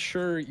 I'm pretty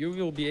sure you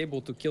will be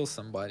able to kill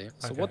somebody.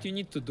 So Okay. what you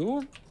need to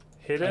do...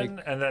 Hidden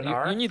like, and then you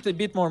R. need a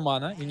bit more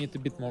mana. You need a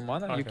bit more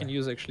mana. You Okay. can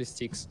use actually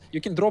sticks. You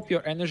can drop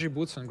your energy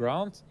boots on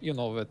ground. You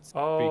know that trick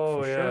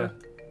Oh for yeah. sure.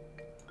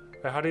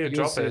 Wait, how do you Use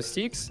drop it?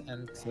 sticks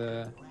and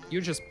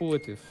you just pull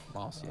it with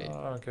mouse. Yeah.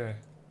 Oh, okay.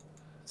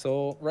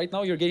 So right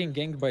now you're getting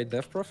ganked by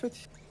Death Prophet.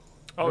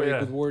 Oh Very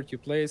yeah. good word you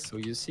play. So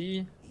you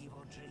see,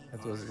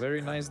 that was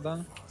very nice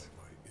done.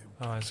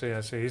 Oh, I see. I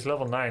see. He's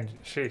level 9.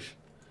 Sheesh.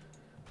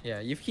 Yeah,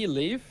 if he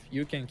leave,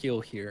 you can kill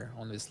here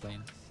on this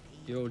lane.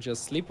 You'll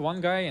just sleep one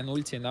guy and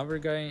ulti another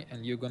guy,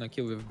 and you're gonna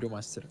kill with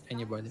Brewmaster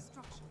anybody.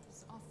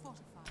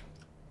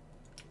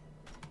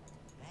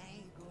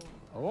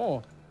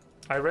 Oh,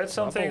 I read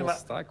something. double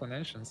stack on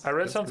Ancients. I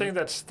read That's something good.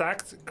 that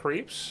stacked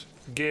creeps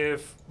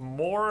give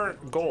more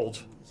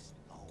gold.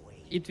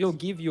 It will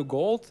give you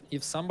gold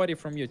if somebody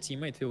from your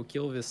teammate will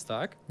kill this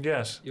stack.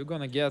 Yes. You're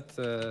gonna get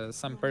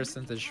some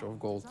percentage of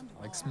gold,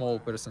 like small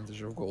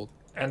percentage of gold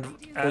And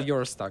for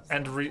your stack.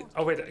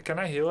 oh wait, can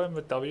I heal him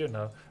with W?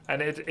 No.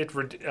 And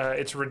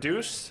it's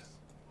reduced.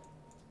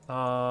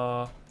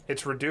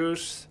 It's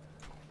reduced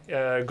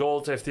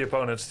gold if the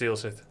opponent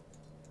steals it.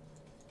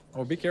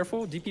 Oh, be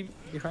careful, DP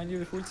behind you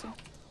with ulti.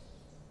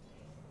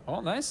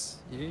 Oh, nice.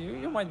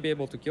 You might be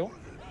able to kill.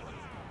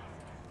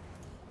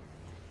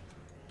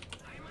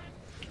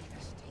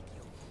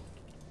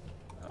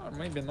 Or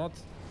maybe not.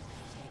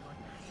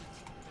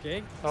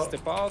 Okay, Oh.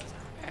 step out.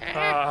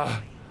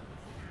 Ah.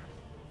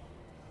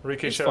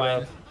 Riki It's showed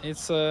fine. up.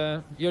 It's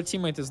your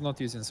teammate is not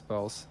using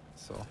spells,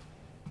 so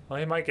Well,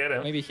 he might get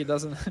him. maybe he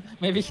doesn't.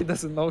 Maybe he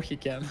doesn't know he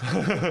can.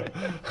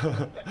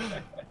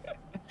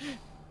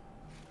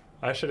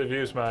 I should have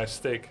used my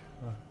stick.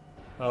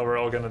 Oh, we're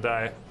all gonna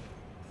die.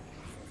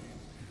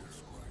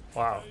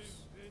 Wow.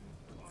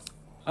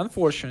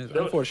 Unfortunate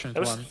That was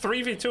one.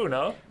 3v2,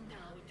 no?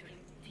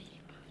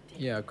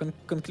 Yeah.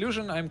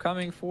 Conclusion. I'm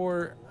coming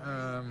for.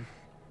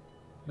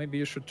 Maybe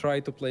you should try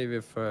to play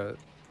with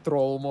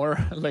Troll more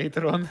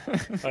later on.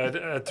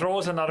 Troll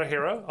is another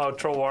hero? Oh,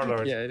 Troll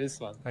Warlord. Yeah, it is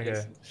fun. Okay.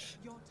 Yes.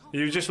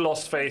 You just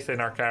lost faith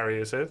in our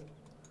carry, is it?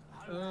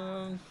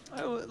 A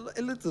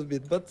little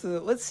bit, but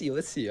let's see.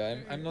 Let's see.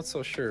 I'm not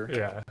so sure.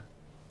 Yeah.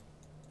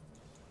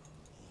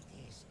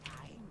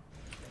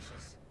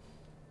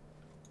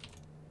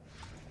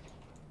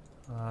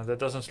 That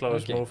doesn't slow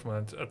his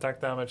movement. Attack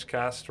damage,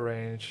 cast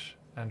range,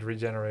 and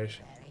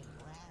regeneration.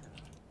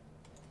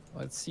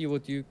 Let's see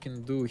what you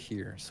can do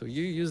here. So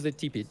you use the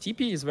TP.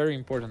 TP is very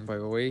important, by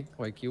the way.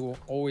 Like you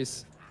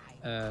always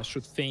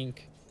should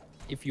think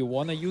if you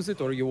want to use it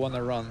or you want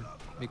to run,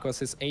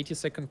 because it's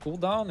 80-second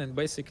cooldown, and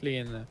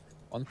basically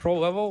on pro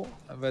level,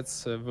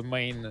 that's the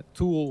main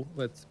tool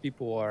that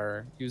people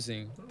are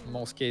using in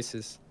most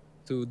cases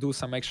to do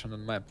some action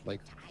on map.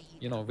 Like,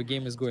 you know, the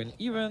game is going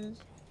even,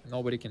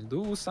 nobody can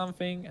do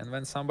something, and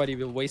then somebody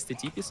will waste the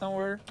TP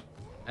somewhere,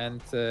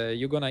 and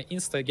you're gonna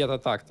insta get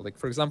attacked. Like,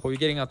 for example, you're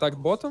getting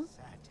attacked bottom,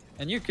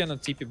 and you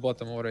cannot TP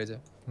bottom already.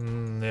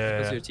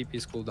 Because your TP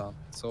is cooldown.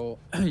 So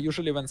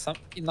usually when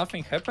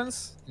nothing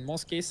happens, in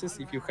most cases,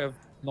 if you have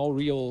no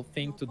real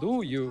thing to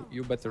do,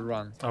 you better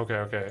run.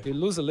 Okay. You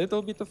lose a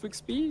little bit of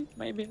XP,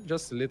 maybe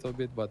just a little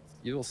bit, but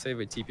you will save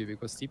a TP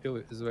because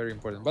TP is very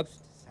important. But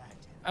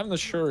I'm not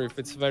sure if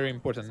it's very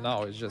important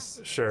now. It's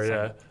just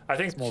yeah. I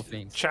think small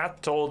things.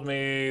 Chat told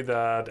me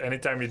that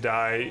anytime you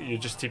die, you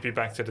just TP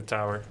back to the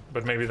tower.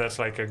 But maybe that's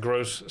like a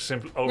gross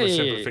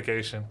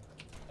oversimplification.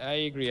 I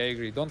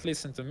agree. Don't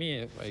listen to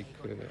me. Like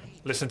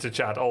listen to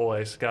Chat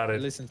always. Got it.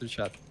 Listen to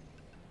Chat.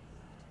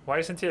 Why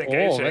isn't he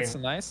engaging? Oh, that's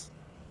nice.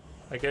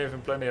 I gave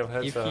him plenty of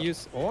heads If up. he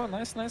use, oh,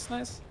 nice.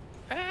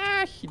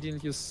 Ah, he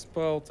didn't use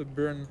spell to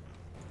burn.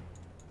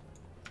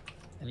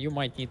 And you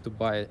might need to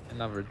buy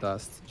another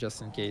dust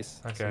just in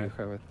case. Okay. So you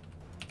have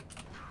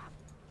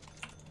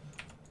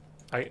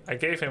it. I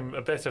gave him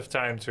a bit of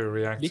time to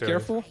react. Be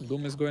careful.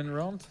 Doom is going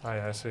around. Oh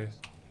yeah, I see.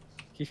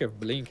 He have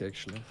blink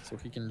actually, so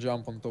he can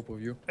jump on top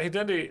of you. Hey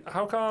Dundee,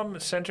 how come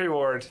Sentry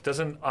Ward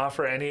doesn't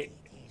offer any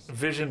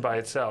vision by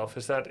itself?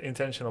 Is that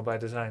intentional by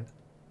design?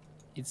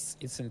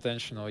 It's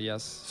intentional,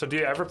 yes. So do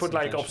you ever put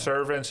like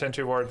Observer and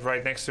Sentry Ward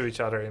right next to each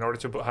other in order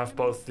to have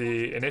both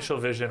the initial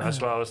vision as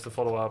well as the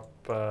follow-up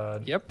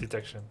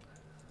detection?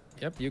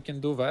 Yep, you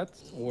can do that,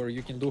 or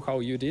you can do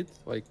how you did,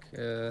 like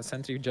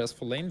Sentry just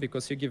for lane,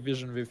 because you give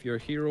vision with your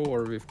hero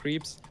or with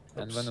creeps,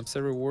 and then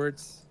Observer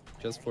Wards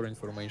just for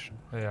information.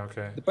 Yeah,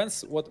 okay.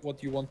 Depends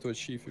what you want to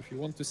achieve. If you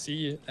want to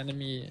see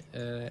enemy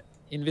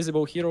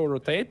invisible hero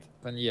rotate,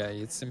 then yeah,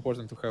 it's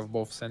important to have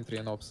both Sentry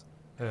and Ops.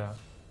 Yeah.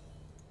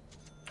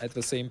 At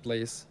the same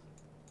place.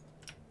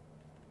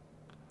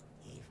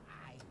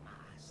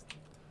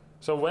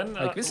 So when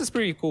like this is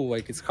pretty cool.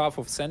 Like it's half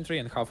of Sentry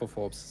and half of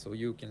Ops, so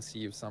you can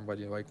see if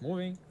somebody like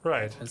moving.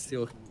 Right. And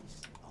still.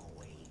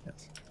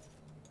 Yes.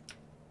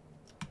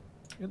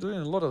 You're doing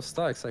a lot of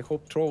stacks. I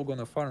hope Troll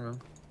gonna farm him.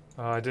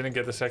 I didn't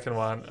get the second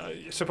one.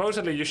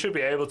 Supposedly you should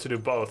be able to do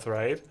both,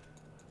 right?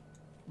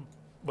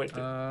 Wait.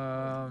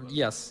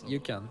 Yes, you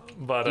can.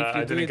 But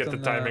I didn't get the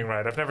timing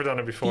right. I've never done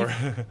it before.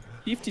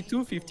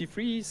 52,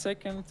 53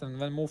 seconds, and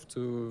then move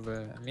to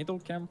the middle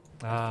camp.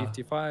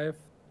 55.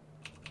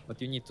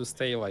 But you need to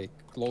stay like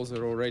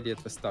closer already at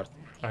the start.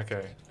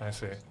 Okay, I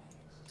see.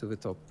 To the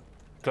top.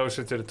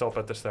 Closer to the top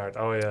at the start.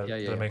 Oh yeah,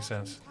 that makes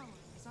sense.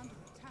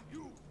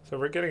 So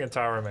we're getting a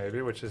tower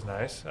maybe, which is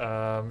nice.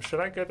 Should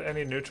I get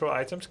any neutral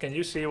items? Can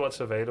you see what's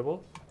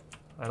available?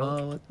 I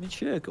don't let me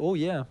check. Oh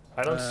yeah.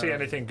 I don't see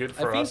anything good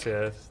for us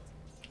yet.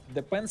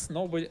 Depends.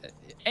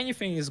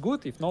 Anything is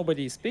good if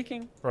nobody is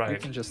picking. Right. You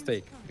can just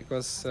take,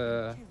 because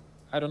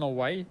I don't know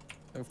why.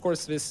 Of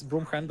course, this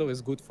broom handle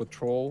is good for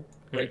Troll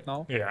right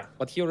now. Yeah.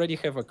 But he already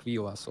have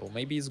Aquila, so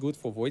maybe it's good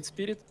for Void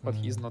Spirit, but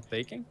he's not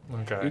taking.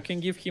 Okay. You can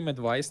give him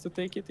advice to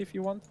take it if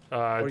you want.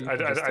 I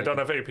don't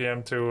have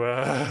APM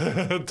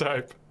to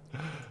type.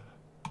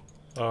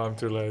 Oh, I'm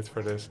too late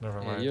for this.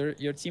 Never mind.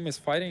 Your team is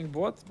fighting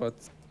bot, but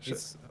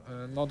it's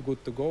not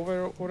good to go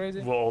there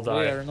already. We'll all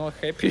die. We are not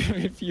happy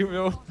if you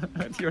will,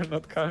 and you're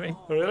not coming.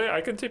 Really?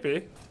 I can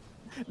TP.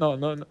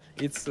 No.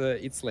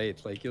 It's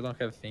late. Like you don't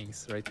have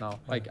things right now.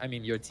 Like I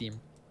mean, your team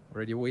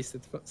already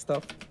wasted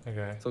stuff.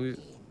 Okay. So.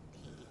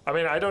 I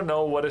mean, I don't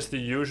know what is the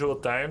usual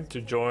time to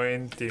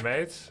join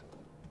teammates.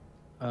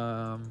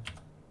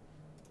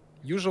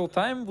 Usual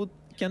time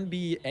can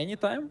be any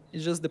time. It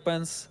just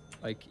depends.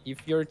 Like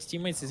if your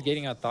teammates is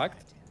getting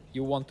attacked,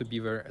 you want to be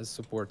there as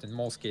support in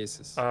most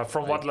cases.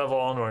 From what level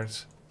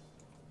onwards?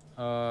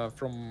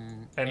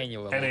 From any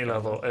level. Any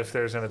level, if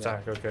there's an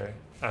attack, okay.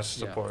 As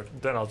support.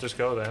 Then I'll just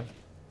go then.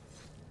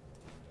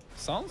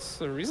 Sounds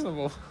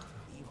reasonable.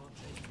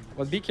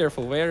 But be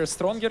careful, we're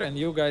stronger and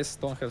you guys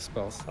don't have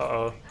spells.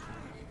 Uh-oh.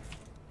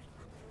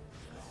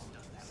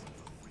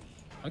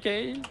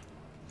 Okay.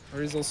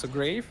 There is also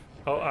Grave.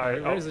 Oh,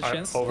 There is a I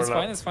chance. overlap. It's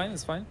fine, it's fine,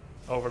 it's fine.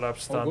 Overlap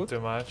stun good. too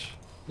much.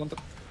 Don't...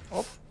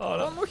 Oh, Oh,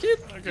 no. one more hit.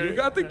 Okay. You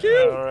got the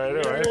kill.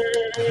 Alright,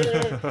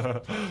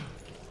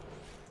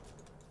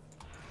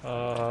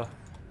 alright.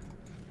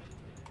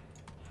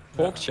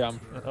 Poke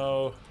jump.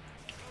 Oh.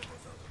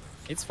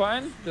 It's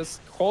fine.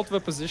 Just hold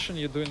the position.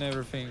 You're doing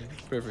everything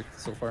perfect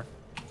so far.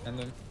 And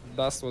then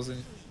Dust was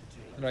in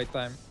right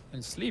time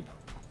and sleep.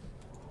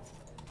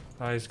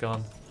 Ah, he's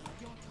gone.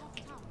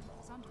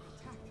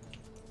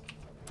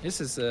 This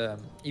is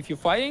if you're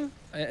fighting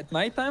at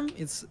nighttime,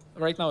 it's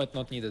right now it's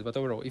not needed, but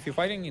overall, if you're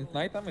fighting in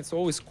nighttime, it's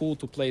always cool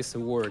to place a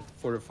ward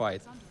for a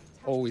fight.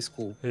 Always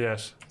cool.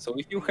 Yes. So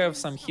if you have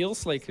some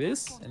heals like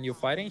this and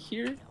you're fighting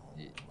here,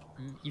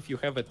 if you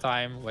have a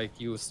time, like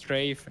you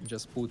strafe and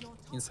just put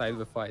inside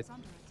the fight,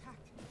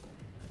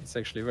 it's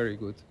actually very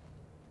good.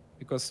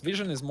 Because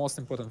vision is most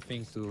important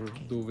thing to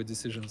do the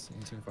decisions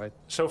in team fight.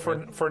 So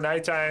for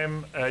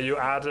nighttime, you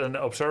add an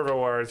observer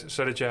ward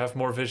so that you have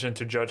more vision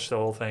to judge the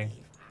whole thing.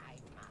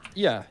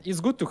 Yeah, it's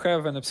good to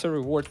have an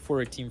observer ward for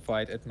a team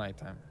fight at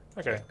nighttime.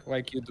 Okay.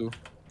 Like you do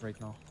right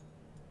now.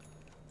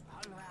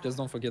 Just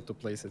don't forget to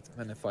place it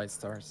when the fight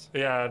starts.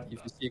 Yeah. If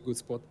you see a good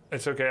spot.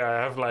 It's okay.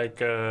 I have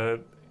like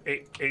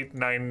eight,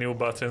 9 new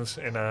buttons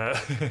in a.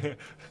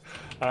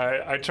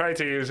 I try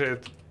to use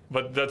it,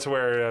 but that's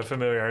where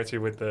familiarity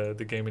with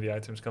the game and the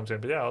items comes in.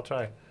 But yeah, I'll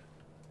try.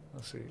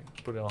 Let's see.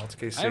 Put it on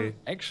hotkey C. I'm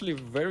actually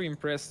very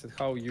impressed at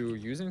how you're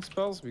using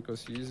spells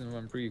because you're using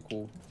them pretty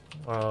cool.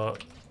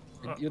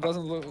 It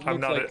doesn't look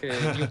like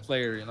a new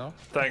player, you know?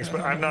 Thanks,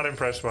 but I'm not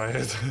impressed by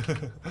it.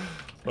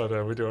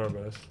 But we do our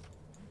best.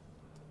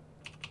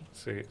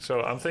 Let's see. So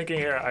I'm thinking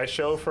here, I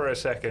show for a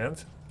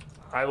second.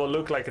 I will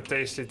look like a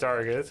tasty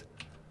target.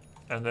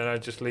 And then I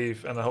just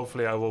leave, and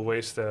hopefully I will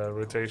waste the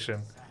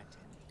rotation.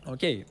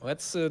 Okay,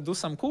 let's do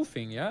some cool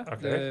thing, yeah?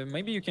 Okay.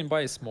 Maybe you can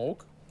buy a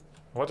smoke.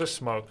 What is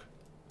smoke?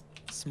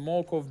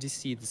 Smoke of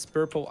Deceit. This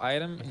purple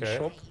item in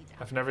shop.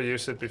 I've never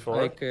used it before.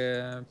 Like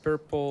a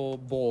purple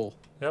ball.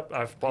 Yep,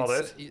 I've bought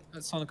it.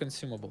 It's on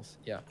consumables,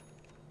 yeah.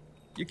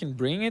 You can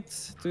bring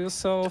it to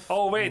yourself.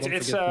 Oh wait,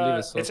 it's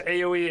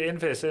AoE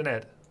invis, isn't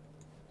it?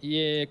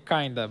 Yeah,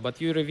 kinda, but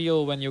you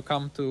reveal when you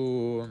come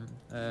to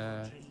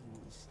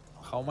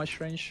how much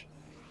range?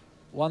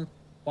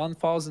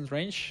 1,000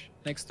 range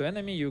next to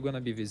enemy, you're gonna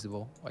be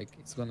visible. Like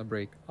it's gonna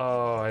break.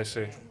 Oh, I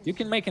see. You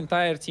can make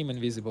entire team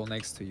invisible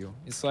next to you.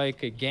 It's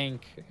like a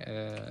gank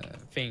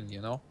thing, you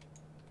know?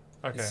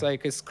 Okay. It's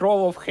like a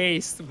scroll of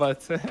haste,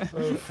 but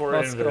for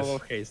not invis. scroll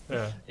of haste.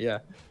 Yeah. Yeah.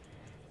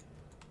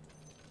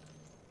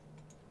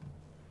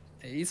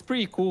 It's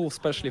pretty cool,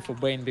 especially for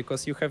Bane,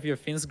 because you have your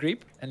Finn's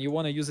grip and you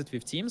want to use it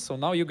with teams. So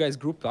now you guys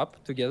grouped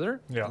up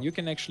together. Yeah. And you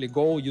can actually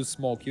go use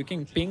smoke. You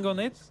can ping on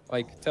it,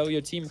 like tell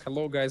your team,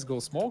 hello guys, go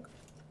smoke.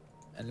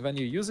 And then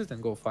you use it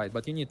and go fight.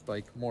 But you need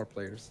like more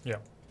players. Yeah.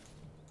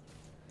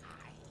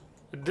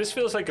 This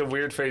feels like a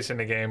weird phase in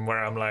the game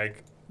where I'm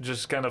like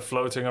just kind of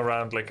floating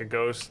around like a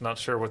ghost, not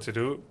sure what to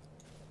do.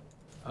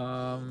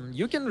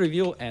 You can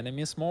reveal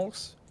enemy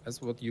smokes.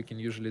 That's what you can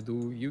usually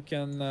do. You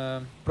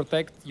can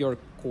protect your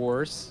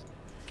cores,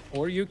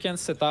 or you can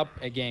set up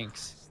a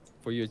ganks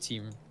for your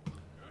team.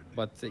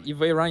 But if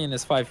they run in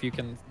S5, you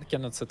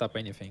cannot set up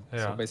anything.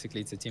 Yeah. So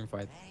basically, it's a team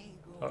fight.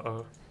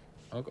 Uh-oh.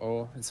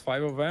 Oh, it's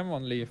 5 of them,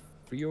 only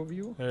 3 of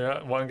you.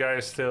 Yeah, one guy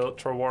is still,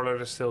 Troll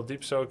Warlord is still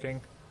deep soaking.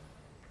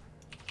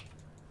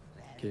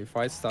 Okay,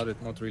 fight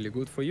started not really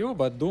good for you,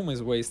 but Doom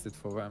is wasted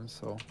for them.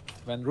 So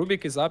when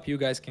Rubik is up, you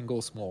guys can go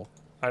small.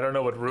 I don't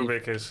know what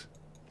Rubik is.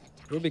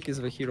 Rubik is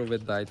the hero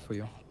that died for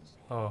you.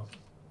 Oh.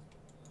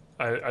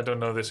 I don't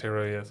know this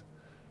hero yet.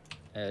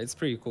 It's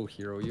pretty cool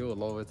hero, you'll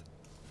love it.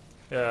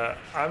 Yeah,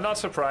 I'm not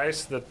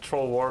surprised that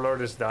Troll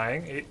Warlord is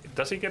dying.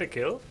 Does he get a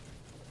kill?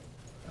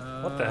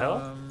 What the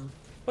hell?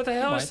 What the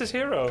hell is this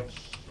hero?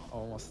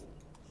 Almost.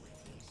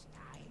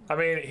 I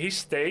mean, he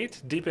stayed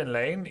deep in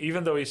lane,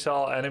 even though he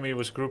saw enemy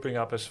was grouping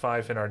up as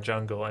 5 in our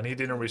jungle, and he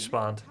didn't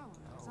respond.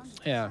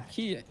 Yeah,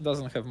 he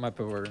doesn't have map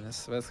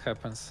awareness. That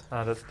happens.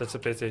 Ah, that's a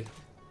pity.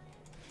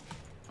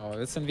 Oh,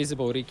 it's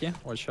invisible Ricky.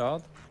 Watch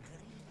out.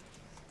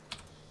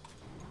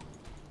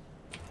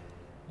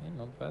 Okay,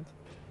 not bad.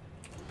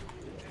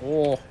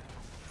 Oh.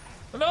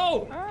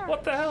 No!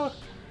 What the hell?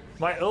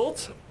 My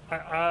ult?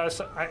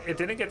 It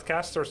didn't get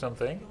cast or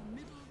something.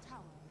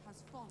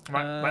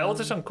 My ult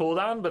is on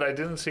cooldown, but I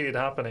didn't see it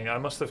happening. I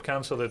must have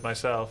cancelled it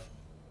myself.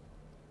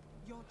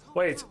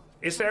 Wait,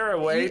 is there a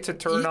way to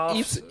turn off...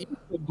 It's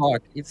a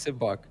bug. It's a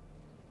bug.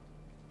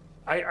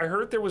 I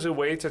heard there was a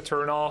way to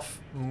turn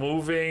off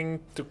moving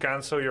to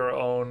cancel your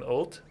own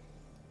ult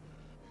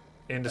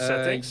in the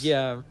settings.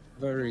 Yeah,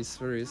 there is.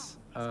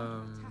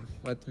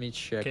 Let me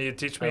check. Can you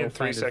teach me in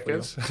 3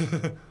 seconds?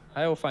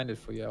 I will find it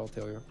for you. I'll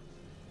tell you.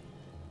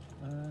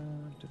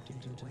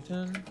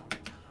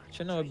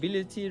 Channel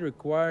ability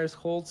requires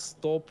hold,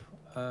 stop.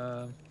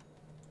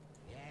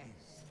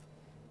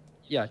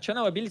 Yeah,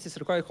 channel abilities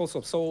require hold,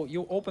 stop. So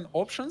you open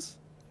options,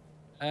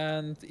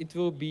 and it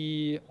will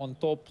be on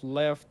top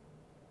left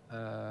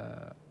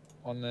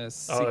on a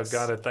 6. Oh,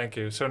 got it. Thank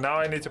you. So now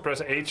I need to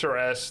press H or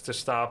S to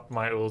stop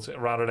my ult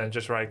rather than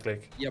just right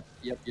click. Yep.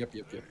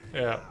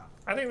 Yeah,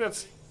 I think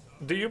that's.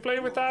 Do you play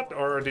with that,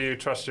 or do you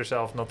trust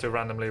yourself not to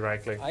randomly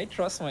right click? I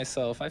trust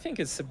myself. I think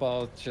it's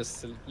about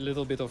just a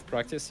little bit of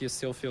practice. You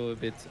still feel a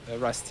bit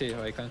rusty,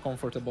 like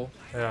uncomfortable.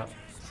 Yeah.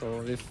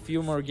 So with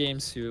few more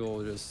games,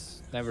 you'll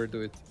just never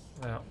do it.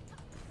 Yeah.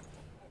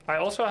 I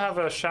also have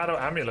a shadow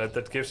amulet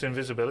that gives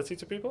invisibility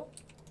to people.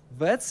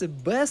 That's the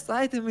best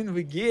item in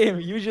the game.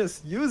 You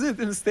just use it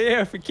and stay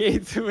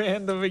AFK to the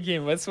end of the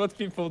game. That's what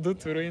people do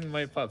to ruin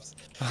my pubs.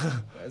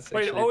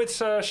 Wait, oh, it's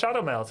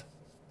shadow melt.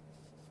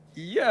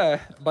 Yeah,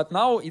 but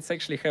now it's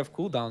actually have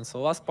cooldown. So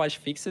last patch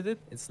fixed it.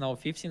 It's now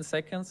 15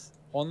 seconds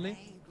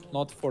only,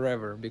 not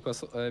forever.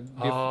 Because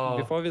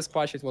before this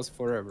patch it was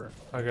forever.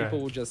 Okay. People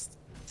would just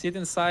sit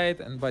inside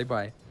and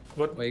bye-bye.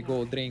 What? They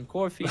go drink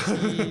coffee,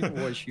 tea,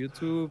 watch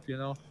YouTube, you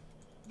know.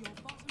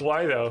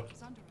 Why though?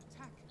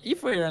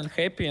 If they're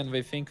unhappy and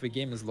they think the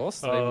game is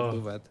lost, they will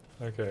do that.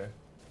 Okay.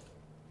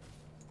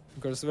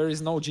 Because there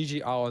is no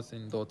GG out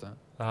in Dota.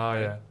 Oh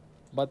yeah.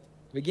 But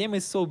the game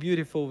is so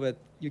beautiful that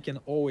you can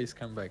always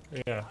come back.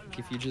 Yeah.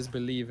 If you just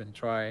believe and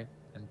try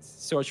and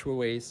search for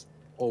ways,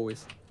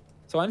 always.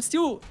 So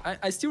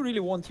I still really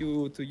want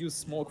you to use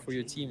smoke for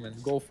your team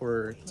and go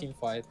for team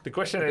fight. The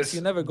question is, You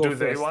never go do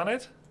they first. want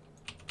it?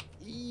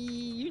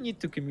 You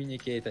need to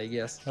communicate, I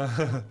guess.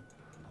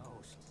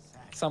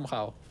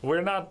 Somehow.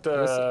 We're not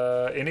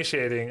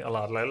initiating a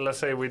lot. Like, let's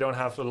say we don't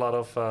have a lot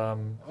of.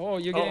 Oh,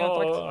 you're getting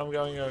attacked. I'm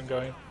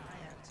going.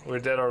 We're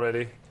dead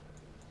already.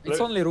 It's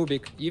Look. only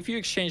Rubik. If you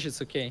exchange,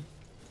 it's okay.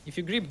 If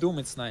you grip Doom,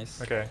 it's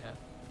nice. Okay. Yeah.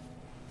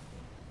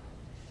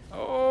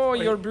 Oh,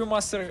 your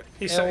Brewmaster.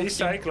 He's LT.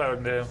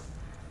 cyclone there.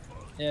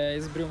 Yeah,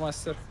 he's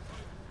Brewmaster.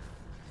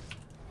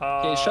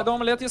 Okay, Shadow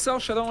Omelette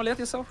yourself. Shadow Omelette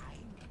yourself.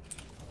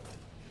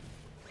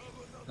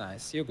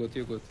 Nice. You're good.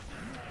 You're good.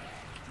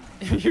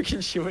 You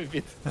can shield a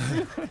bit.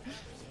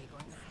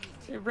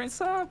 Your brains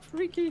up,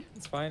 Ricky.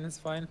 It's fine. It's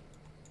fine.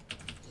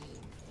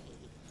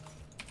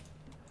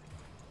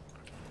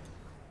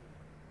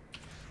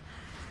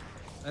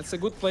 That's a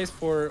good place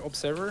for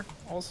Observer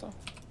also.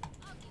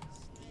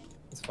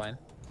 It's fine.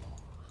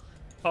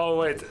 Oh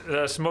wait,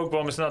 the smoke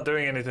bomb is not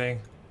doing anything.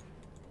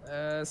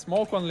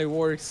 Smoke only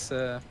works...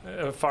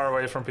 Far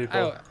away from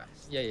people.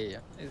 Yeah.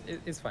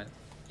 It's fine.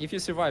 If you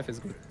survive, it's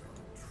good.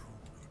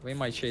 We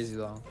might chase you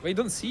down. They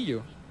don't see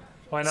you.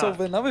 Why not? So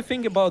another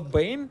thing about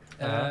Bane,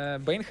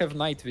 Bane have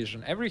night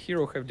vision. Every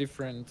hero have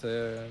different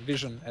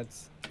vision at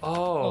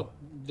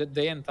the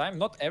day and time.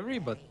 Not every,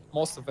 but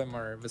most of them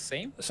are the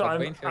same. So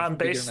I'm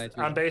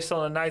based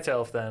on a night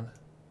elf then.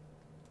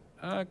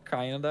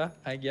 Kinda,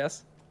 I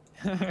guess.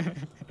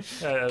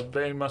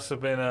 Bane must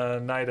have been a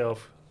night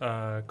elf.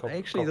 I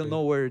actually don't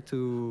know where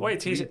to.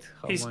 Wait, he's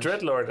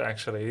Dreadlord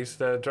actually. He's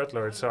the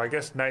Dreadlord. So I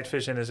guess night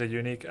vision is a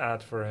unique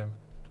add for him.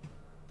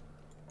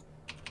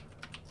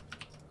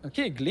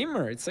 Okay,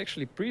 Glimmer, it's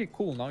actually pretty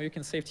cool. Now you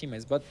can save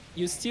teammates, but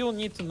you still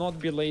need to not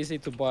be lazy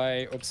to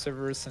buy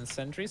Observers and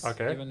Sentries,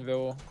 even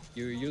though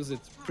you use it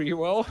pretty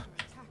well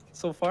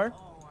so far.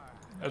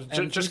 Just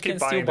keep you can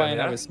buying still buy them,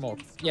 another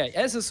smoke. Yeah,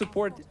 as a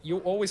support, you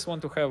always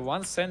want to have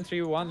one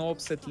Sentry, one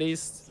Ops at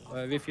least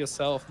with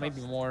yourself,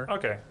 maybe more.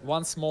 Okay.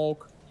 One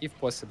smoke, if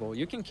possible.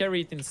 You can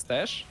carry it in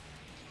stash,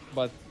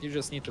 but you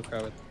just need to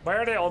have it. Why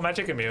are they all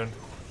magic immune?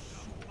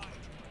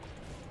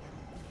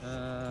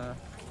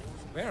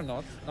 They're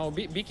not. No,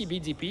 Biki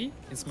BDP,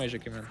 it's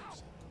magic immune.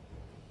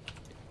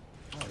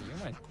 Oh, you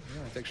might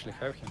actually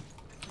have him.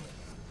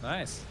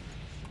 Nice.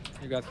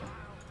 You got him.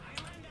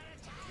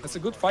 That's a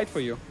good fight for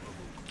you.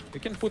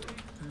 You can put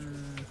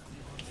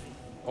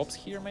Ops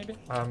here, maybe?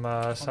 I'm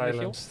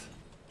silenced.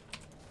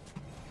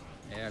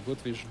 Yeah,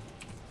 good vision.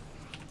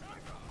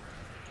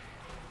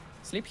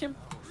 Sleep him?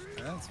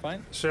 Yeah, that's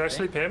fine. Should I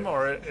sleep him,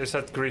 or is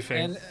that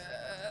griefing? And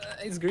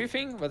it's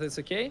griefing, but it's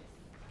okay.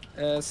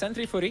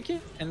 Sentry for Ricky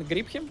and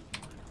grip him.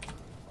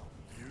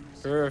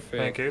 Perfect.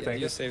 Thank you, thank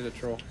you. You saved the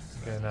troll.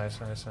 Okay, nice.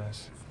 That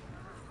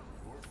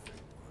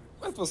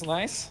was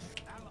nice.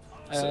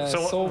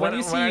 So when you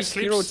I see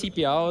sleep, hero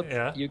TP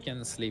out, you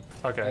can sleep.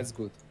 Okay. That's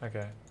good.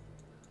 Okay.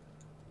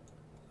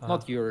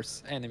 Not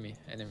yours, enemy.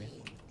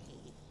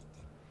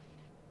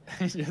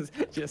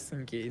 just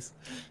in case.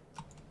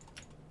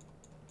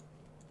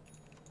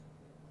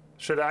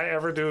 Should I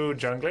ever do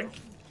jungling?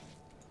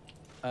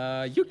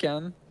 You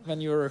can when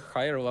you're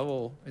higher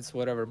level. It's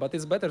whatever, but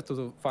it's better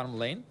to farm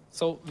lane.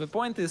 So the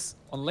point is,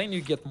 on lane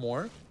you get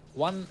more.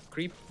 One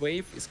creep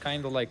wave is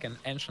kind of like an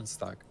ancient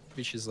stack,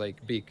 which is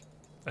like big.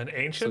 An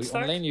ancient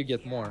stack? On lane you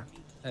get more.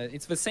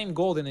 It's the same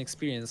golden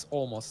experience,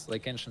 almost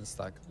like ancient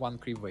stack. One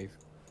creep wave.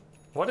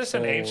 What is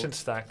an ancient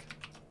stack?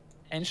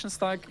 Ancient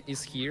stack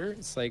is here.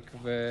 It's like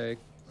the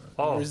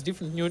there's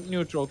different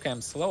neutral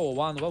camps. Level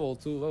 1, level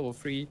 2, level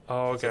 3.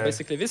 Oh, okay. So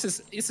basically, this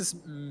is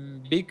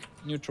big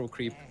neutral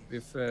creep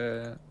with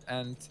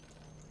and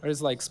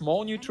there's like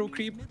small neutral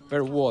creep.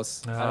 There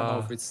was. I don't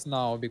know if it's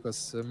now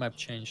because the map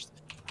changed.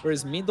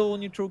 There's middle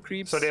neutral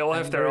creeps. So they all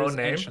have their own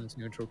name? Ancient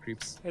neutral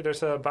creeps. Hey,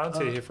 there's a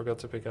bounty he forgot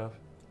to pick up.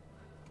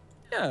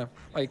 Yeah,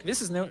 like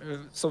this is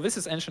so this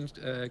is ancient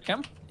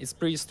camp. It's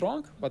pretty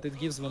strong, but it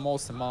gives the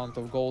most amount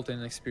of gold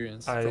and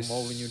experience from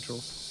all the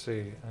neutrals.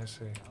 I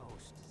see.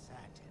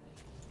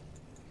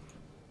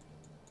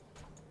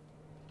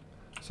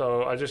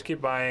 So I just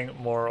keep buying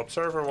more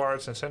observer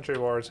wards and sentry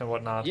wards and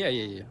whatnot. Yeah.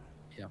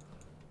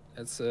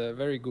 That's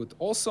very good.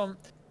 Also,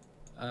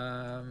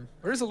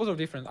 there's a lot of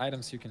different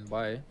items you can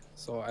buy.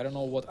 So I don't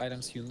know what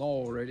items you know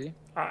already.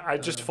 I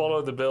just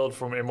follow the build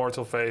from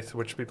Immortal Faith,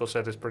 which people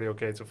said is pretty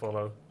okay to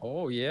follow.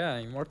 Oh yeah,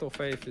 Immortal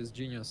Faith is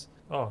genius.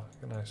 Oh,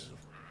 nice.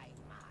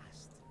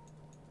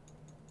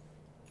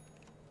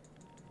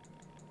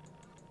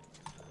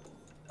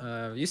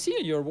 You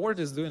see, your ward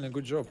is doing a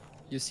good job.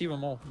 You see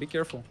them all. Be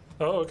careful.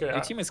 Oh, okay.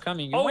 Your team is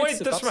coming. You oh, might wait,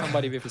 set that's up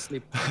somebody with a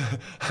sleep.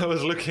 I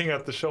was looking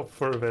at the shop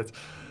for a bit.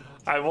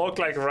 I walked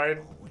like right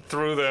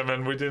through them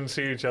and we didn't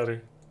see each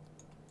other.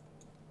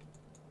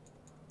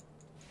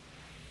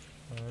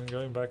 I'm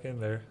going back in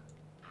there.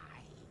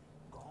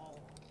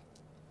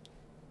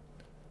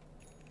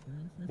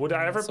 Would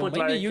I ever So put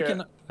maybe like... you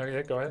can... Oh,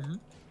 yeah, go ahead.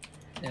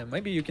 Yeah,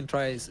 maybe you can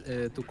try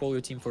to call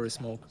your team for a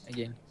smoke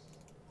again.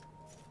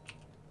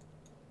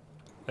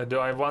 Do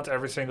I want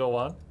every single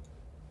one?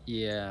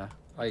 Yeah,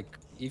 like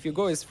if you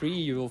go as free,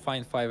 you will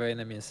find 5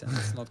 enemies, and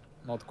it's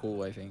not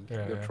cool. I think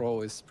your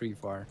troll is pretty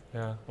far.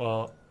 Yeah,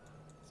 well...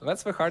 So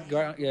that's the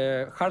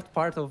hard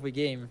part of the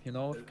game, you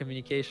know,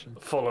 communication.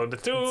 Follow the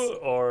two,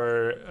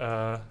 or...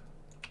 yeah,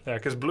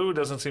 because blue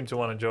doesn't seem to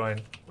want to join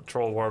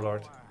Troll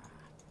Warlord.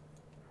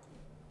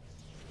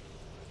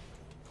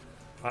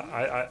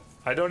 I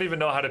don't even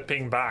know how to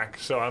ping back,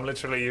 so I'm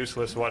literally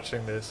useless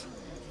watching this.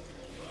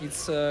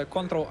 It's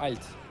Control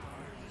Alt.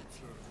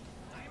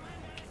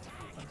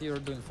 But you're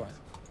doing fine.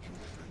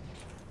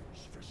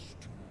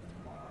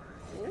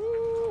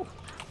 Ooh.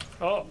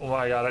 Oh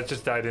my god, I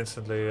just died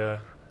instantly.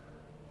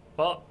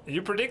 Well,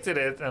 you predicted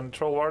it, and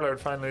Troll Warlord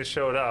finally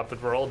showed up,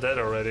 but we're all dead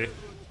already.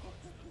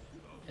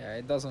 Yeah,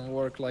 it doesn't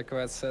work like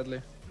that,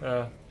 sadly.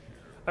 I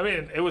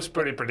mean, it was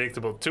pretty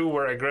predictable. Two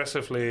were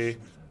aggressively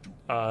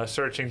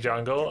searching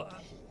jungle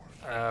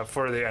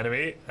for the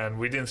enemy, and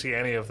we didn't see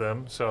any of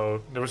them,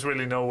 so there was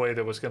really no way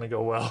that was going to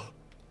go well.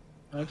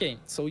 Okay,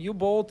 so you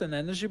bought an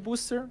energy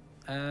booster,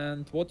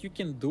 and what you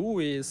can do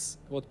is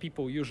what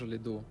people usually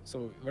do.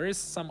 So there is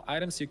some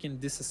items you can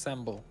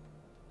disassemble,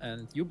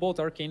 and you bought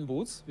arcane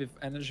boots with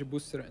energy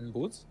booster and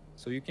boots,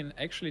 so you can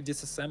actually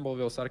disassemble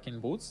those arcane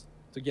boots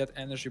to get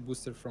energy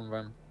booster from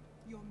them.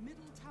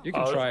 You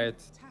can try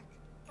it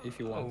if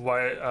you want.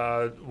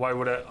 Why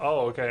would I?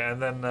 Oh, okay, and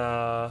then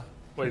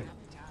wait,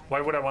 why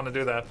would I want to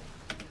do that?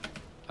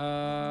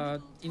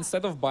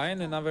 Instead of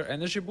buying another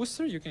energy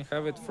booster, you can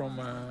have it from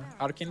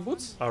arcane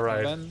boots. All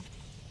right. And then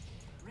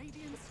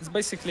it's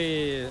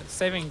basically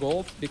saving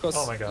gold, because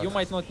you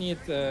might not need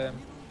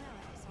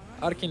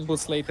arcane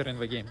boots later in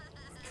the game.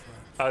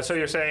 So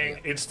you're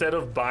saying instead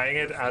of buying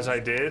it as I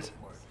did,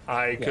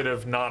 I could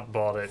have not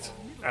bought it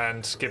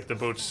and skipped the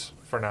boots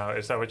for now.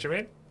 Is that what you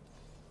mean?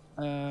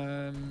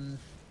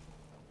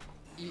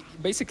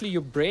 Basically, you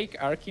break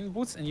arcane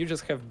boots and you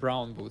just have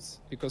brown boots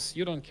because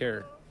you don't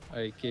care.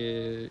 Like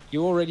you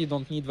already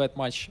don't need that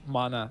much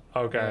mana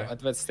at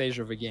that stage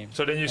of the game.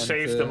 So then you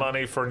save the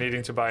money for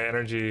needing to buy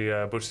energy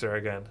booster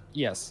again.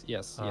 Yes.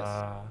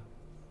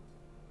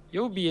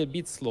 You'll be a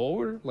bit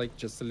slower, like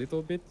just a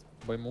little bit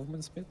by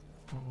movement speed.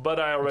 But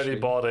I already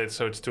bought it,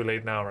 so it's too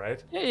late now,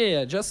 right?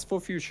 Yeah. Just for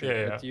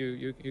future. But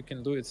you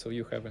can do it, so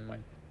you have in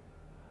mind.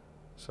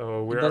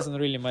 So it doesn't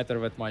really matter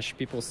that much.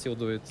 People still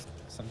do it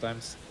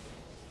sometimes.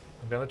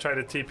 I'm gonna try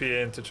to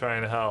TP in to try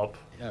and help.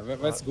 Yeah,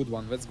 that's a good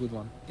one. That's a good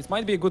one. It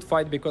might be a good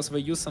fight because they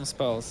used some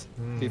spells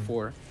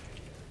before.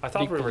 I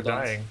thought we were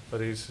dying,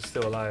 but he's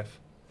still alive.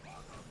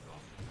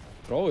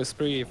 Troll is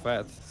pretty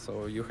fat,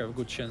 so you have a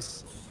good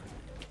chance.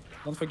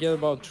 Don't forget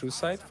about True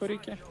Sight for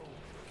Rike.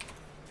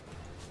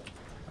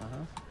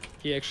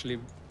 He actually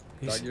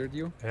daggered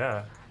you.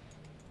 Yeah.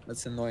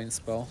 That's an annoying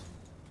spell.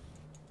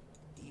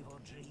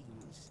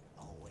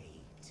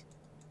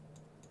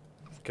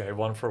 Okay,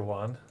 1 for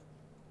 1.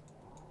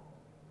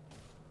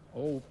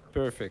 Oh,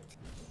 perfect.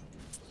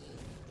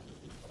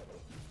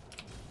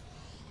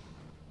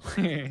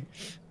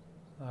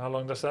 How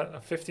long does that? A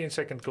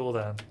 15-second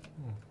cooldown.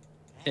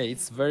 Yeah,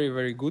 it's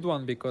very good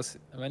one, because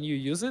when you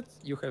use it,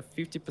 you have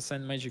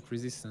 50% magic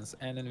resistance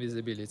and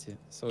invisibility.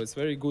 So it's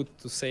very good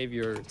to save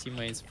your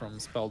teammates from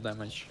spell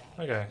damage.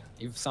 Okay.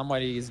 If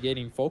somebody is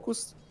getting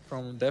focused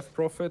from Death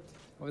Prophet,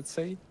 let's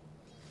say,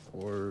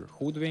 or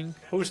Hoodwink.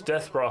 Who's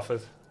Death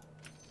Prophet?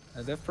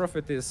 Death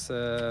Prophet is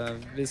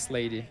this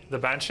lady. The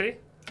Banshee?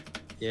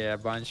 Yeah,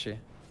 Banshee.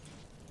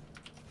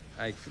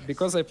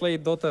 Because I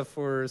played Dota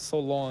for so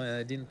long and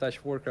I didn't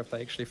touch Warcraft,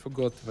 I actually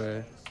forgot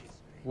the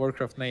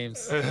Warcraft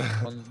names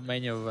on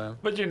many of them.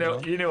 But you know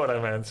what I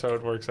meant, so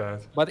it works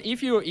out. But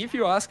if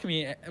you ask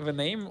me the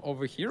name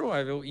of a hero,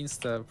 I will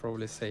insta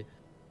probably say.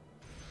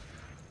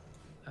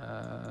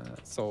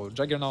 So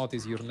Juggernaut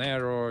is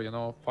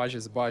Urnero, Page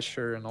is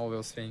Basher, and all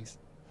those things.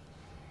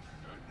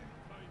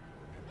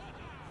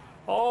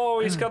 Oh,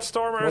 he's got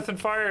Storm, Earth, and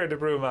Fire, the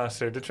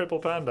Brewmaster, the triple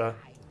panda.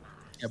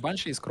 Yeah,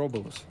 Banshee is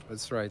Krobulus.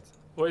 That's right.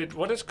 Wait,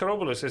 what is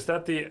Krobulus? Is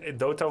that the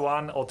Dota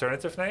 1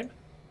 alternative name?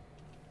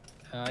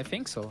 I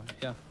think so.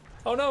 Yeah.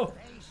 Oh no!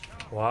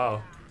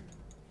 Wow.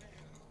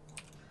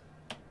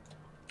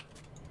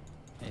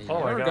 Hey, Oh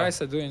my our God.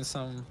 guys are doing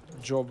some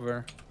job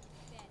there.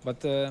 But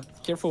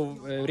careful,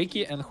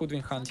 Ricky and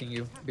Hoodwink hunting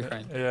you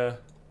behind. Yeah.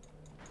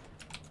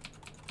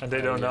 And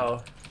they don't yeah.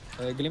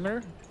 know.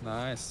 Glimmer?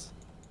 Nice.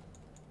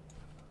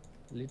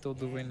 Little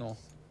do we know.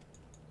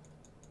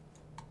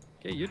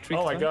 Okay, you tricked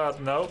Oh my them.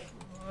 God, no.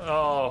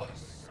 Oh.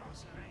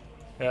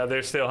 Yeah,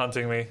 they're still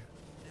hunting me.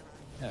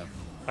 Yeah.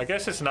 I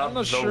guess it's not, I'm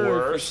not the sure if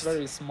worst. it's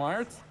very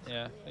smart.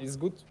 Yeah, it's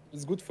good.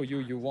 It's good for you.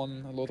 You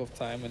won a lot of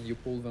time and you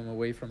pull them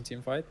away from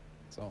team fight,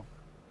 so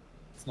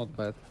it's not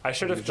bad. I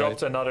should have You dropped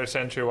died. another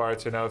Sentry Ward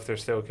to know if they're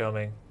still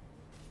coming.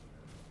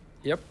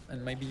 Yep,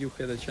 and maybe you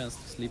had a chance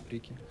to sleep,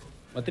 Ricky.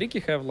 But Ricky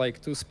have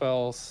like 2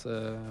 spells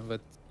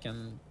that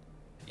can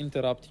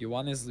interrupt you.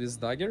 One is this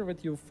dagger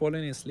that you've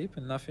fallen asleep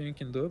and nothing you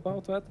can do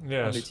about that.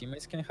 Yes. Only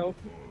teammates can help.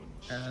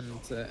 And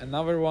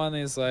another one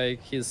is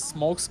like his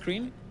smoke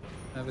screen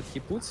that he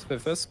puts, the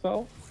first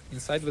spell.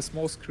 Inside the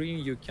smoke screen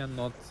you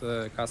cannot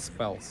cast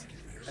spells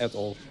at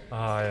all.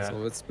 Ah, yeah.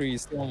 So it's pretty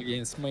strong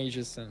against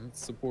mages and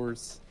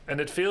supports.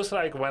 And it feels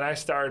like when I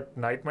start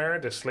Nightmare,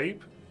 the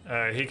sleep,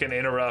 he can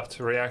interrupt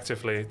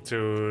reactively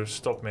to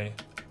stop me.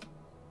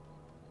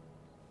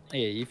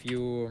 Yeah,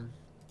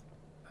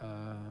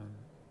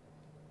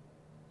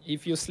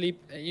 if you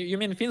sleep, you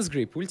mean Finn's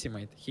Grip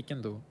ultimate, he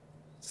can do.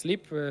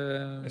 Sleep,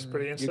 It's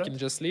pretty you instant? can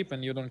just sleep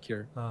and you don't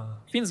care. Ah.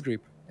 Finn's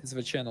Grip is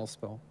the channel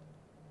spell.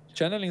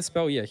 Channeling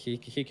spell, yeah, he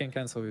can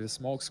cancel with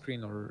smoke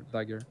screen or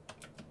dagger.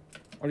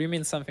 Or you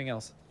mean something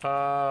else?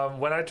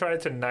 When I try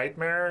to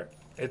Nightmare,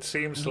 it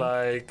seems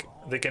like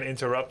they can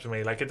interrupt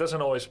me. Like it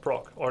doesn't always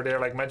proc, or they're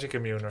like magic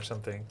immune or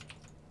something.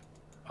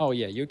 Oh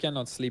yeah, you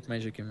cannot sleep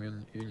magic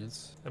immune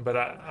units. But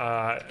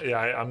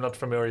I'm not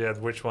familiar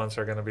yet which ones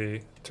are gonna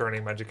be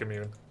turning magic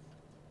immune.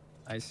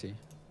 I see.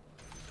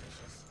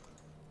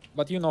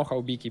 But you know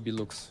how BKB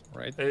looks,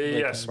 right?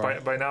 Yes,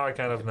 by now I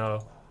kind of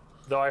know.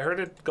 Though I heard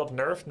it got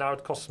nerfed, now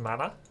it costs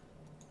mana.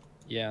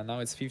 Yeah, now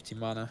it's 50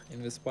 mana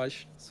in this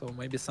patch, so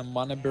maybe some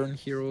mana burn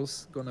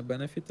heroes gonna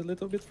benefit a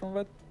little bit from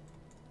that.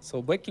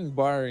 So Black King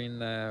Bar in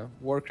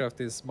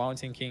Warcraft is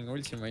Mountain King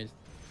ultimate.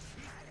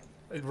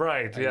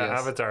 Right, I yeah, guess.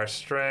 Avatar,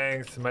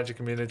 strength, magic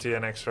immunity,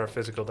 and extra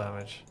physical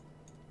damage.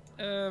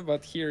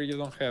 But here you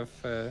don't have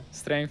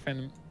strength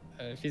and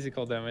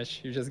physical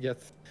damage, you just get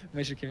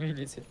magic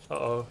immunity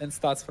Uh-oh. and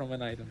stats from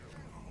an item.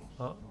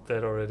 Oh,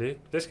 dead already.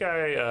 This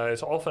guy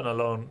is often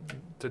alone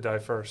to die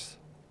first.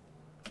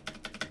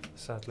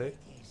 Sadly.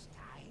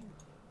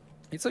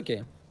 It's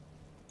okay.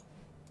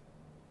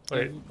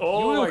 Wait, You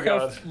oh will my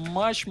god. have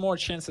much more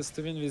chances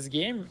to win this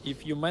game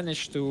if you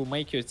manage to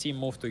make your team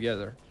move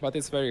together, but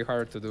it's very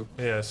hard to do.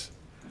 Yes.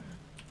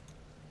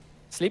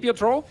 Sleep your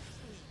troll?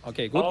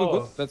 Okay, good, good, Oh.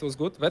 good. That was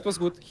good. That was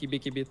good. He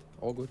bit.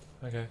 All good.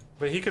 Okay.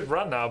 But he could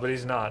run now, but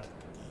he's not.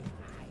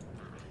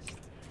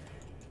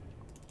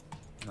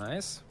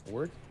 Nice.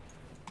 Ward.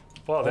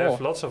 Well, they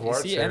have lots of you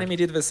wards see, here. enemy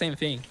did the same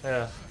thing.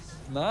 Yeah.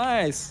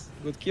 Nice.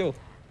 Good kill.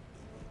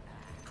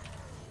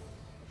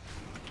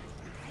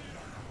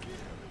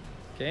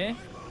 Okay.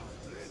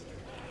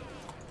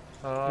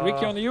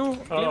 Ricky on you. Oh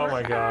Glimmer.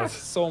 my god.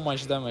 So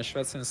much damage.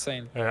 That's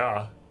insane.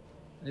 Yeah.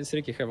 This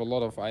Ricky have a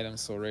lot of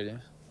items already.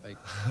 Like,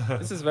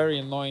 this is very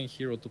annoying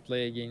hero to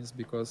play against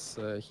because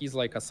he's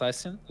like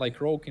assassin,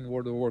 like rogue in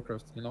World of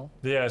Warcraft. You know.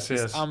 Yes,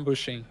 He's yes.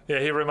 ambushing. Yeah,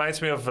 he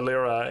reminds me of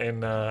Valera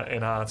in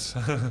Hearts.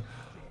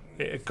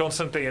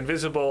 Constantly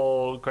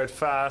invisible, quite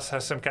fast,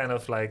 has some kind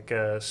of like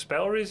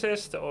spell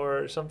resist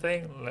or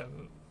something.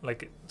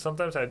 Like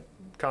sometimes I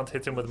can't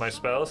hit him with my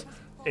spells.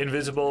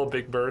 Invisible,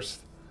 big burst.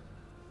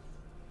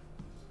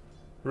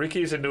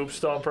 Ricky's a noob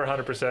stomper,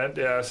 100%.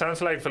 Yeah, sounds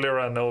like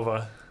Valera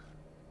Nova.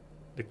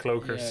 The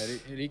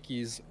cloakers. Yeah, Ricky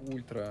is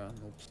ultra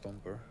noob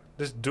stomper.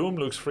 This Doom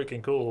looks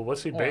freaking cool.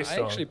 What's he Oh, based I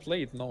on? actually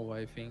played Nova,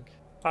 I think.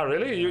 Oh,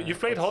 really? Yeah, You've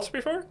played HOTS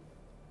before?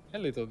 A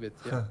little bit,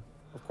 yeah.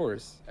 Of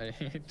course, I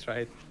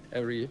tried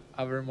every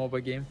other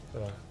MOBA game.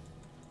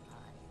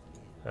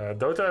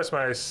 Dota is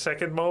my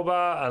second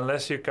MOBA,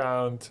 unless you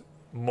count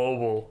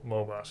mobile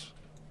MOBAs.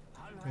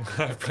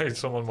 I've played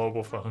some on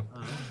mobile phone.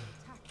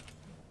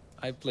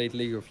 I played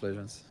League of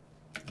Legends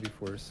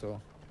before, so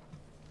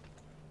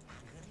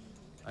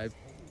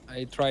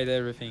I tried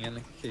everything, and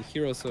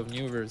Heroes of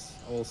Newverse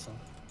also.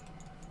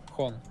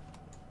 Con.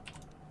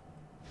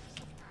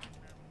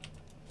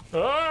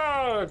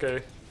 Oh,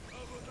 okay.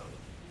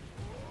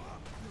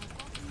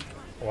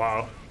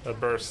 Wow, that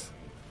burst.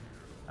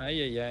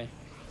 Ay.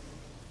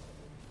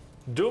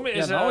 Doom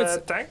is now a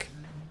it's- tank?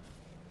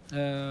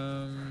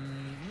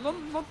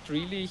 Not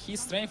really. He's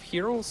strength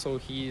hero, so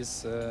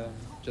he's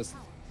just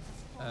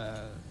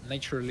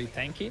naturally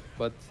tanky,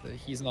 but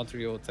he's not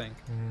real tank.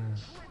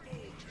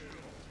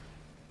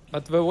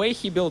 But the way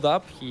he built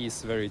up, he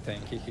is very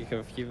tanky. He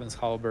have Heaven's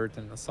Halberd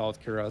and Assault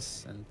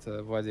Cuirass and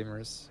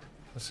Vladimir's.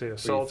 Let's see,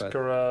 Assault fat.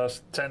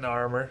 Cuirass, 10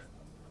 armor.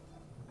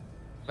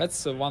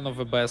 That's one of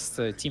the best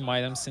team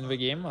items in the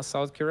game,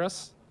 Assault Cuirass.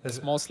 Is It's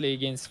it? mostly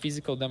against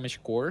physical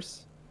damage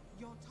cores,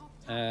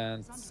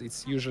 and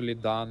it's usually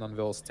done on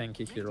those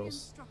tanky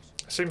heroes.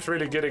 Seems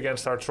really good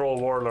against our troll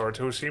warlord,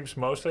 who seems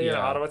mostly an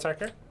Yeah. auto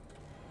attacker.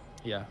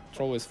 Yeah,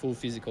 throw is full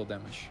physical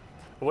damage.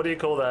 What do you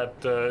call that?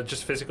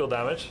 Just physical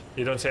damage?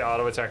 You don't say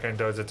auto attacker in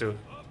Dota 2.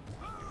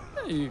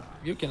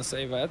 You can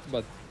say that,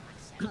 but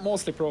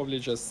mostly probably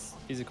just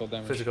physical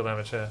damage. Physical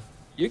damage, yeah.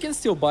 You can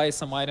still buy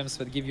some items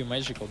that give you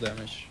magical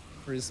damage.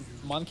 There is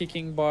Monkey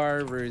King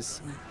Bar, there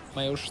is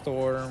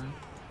Maelstrom.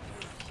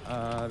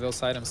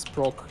 Those items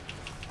proc.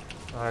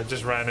 I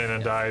just ran in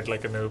and died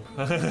like a noob.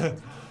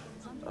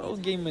 The whole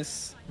game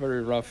is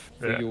very rough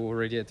for Yeah. you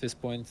already at this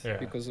point. Yeah.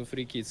 Because of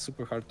Ricky, it's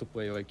super hard to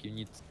play. Like, you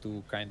need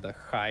to kind of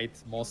hide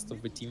most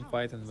of the team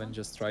fight and then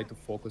just try to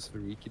focus the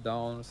Ricky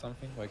down or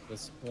something. Like,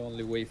 that's the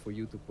only way for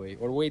you to play.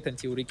 Or wait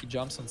until Ricky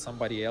jumps on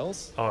somebody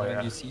else. Oh, and when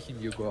yeah. you see him,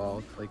 you go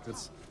out. Like,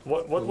 that's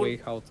What the way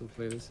would how to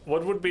play this.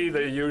 what would be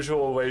the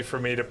usual way for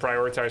me to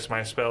prioritize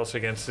my spells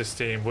against this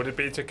team? Would it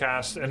be to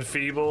cast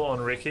Enfeeble on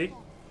Ricky?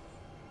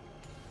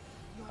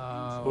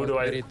 Who do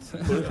I-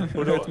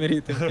 who do Let me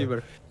read in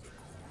fever.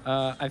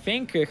 I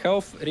think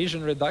health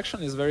regen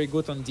reduction is very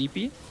good on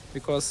DP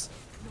because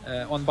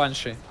on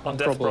Banshee, On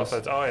Death Pro Boss.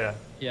 Prophet, oh yeah.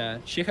 Yeah,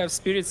 she has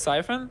Spirit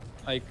Siphon,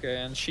 like,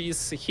 and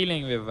she's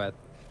healing with that.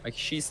 Like,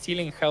 she's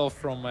stealing health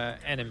from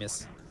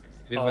enemies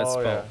with that Oh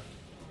spell. yeah.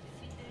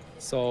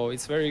 So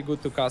it's very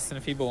good to cast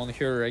Enfeeble on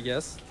her, I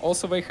guess.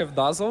 Also, they have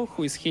Dazzle,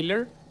 who is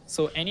healer.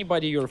 So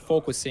anybody you're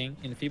focusing,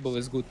 Enfeeble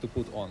is good to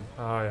put on.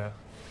 Oh yeah.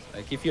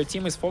 Like, if your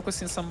team is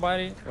focusing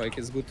somebody, like,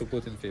 it's good to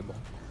put Enfeeble.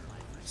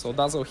 So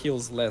Dazzle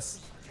heals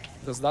less,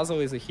 because Dazzle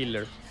is a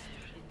healer.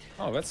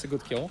 Oh, that's a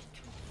good kill.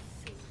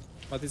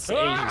 But it's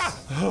ages.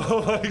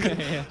 Oh my god.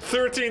 Yeah.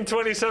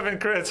 1327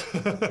 crit.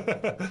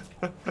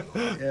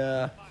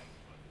 Yeah.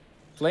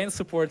 Playing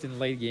support in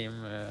late game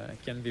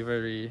can be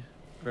very,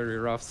 very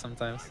rough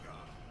sometimes.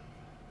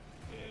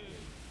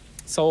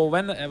 So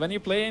when you're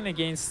playing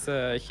against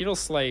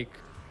heroes like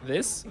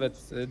this, that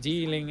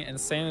dealing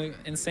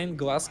insane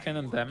glass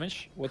cannon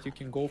damage, what you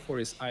can go for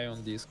is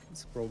Ion Disc.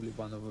 It's probably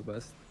one of the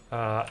best.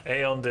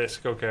 Aeon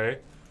Disc, okay.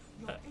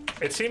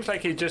 It seems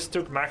like he just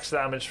took max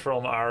damage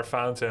from our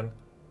fountain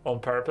on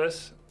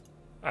purpose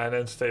and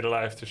then stayed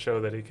alive to show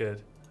that he could.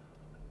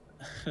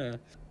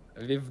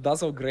 With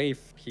Dazzle Grave,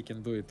 he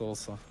can do it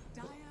also.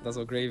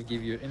 Dazzle Grave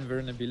give you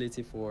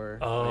invulnerability for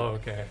Oh,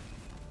 like okay.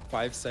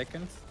 5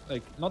 seconds.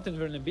 Like, not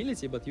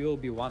invulnerability, but you will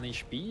be 1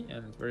 HP,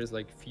 and there is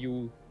like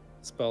few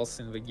spells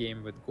in the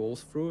game that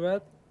goes through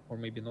that, or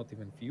maybe not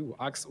even few.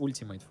 Axe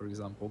Ultimate, for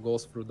example,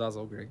 goes through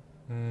Dazzle Grave.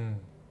 Hmm.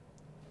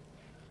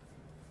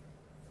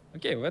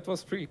 Okay, that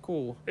was pretty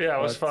cool. Yeah,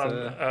 it was but,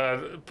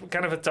 fun.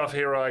 Kind of a tough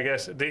hero, I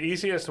guess. The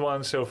easiest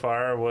one so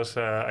far was,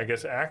 I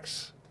guess,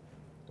 Axe.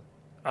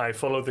 I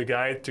followed the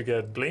guide to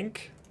get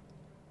Blink.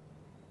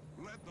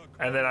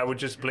 And then I would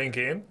just blink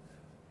in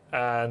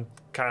and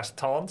cast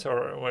Taunt,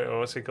 or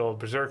what's it called?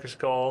 Berserker's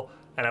Call.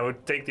 And I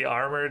would take the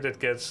armor that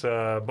gets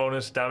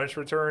bonus damage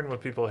return when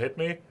people hit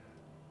me.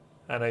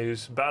 And I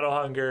use Battle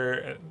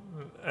Hunger.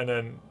 And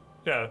then,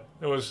 yeah,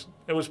 it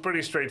was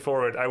pretty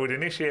straightforward. I would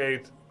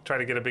initiate, try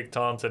to get a big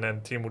taunt, and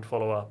then team would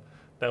follow up.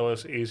 That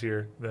was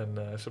easier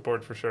than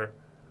support for sure.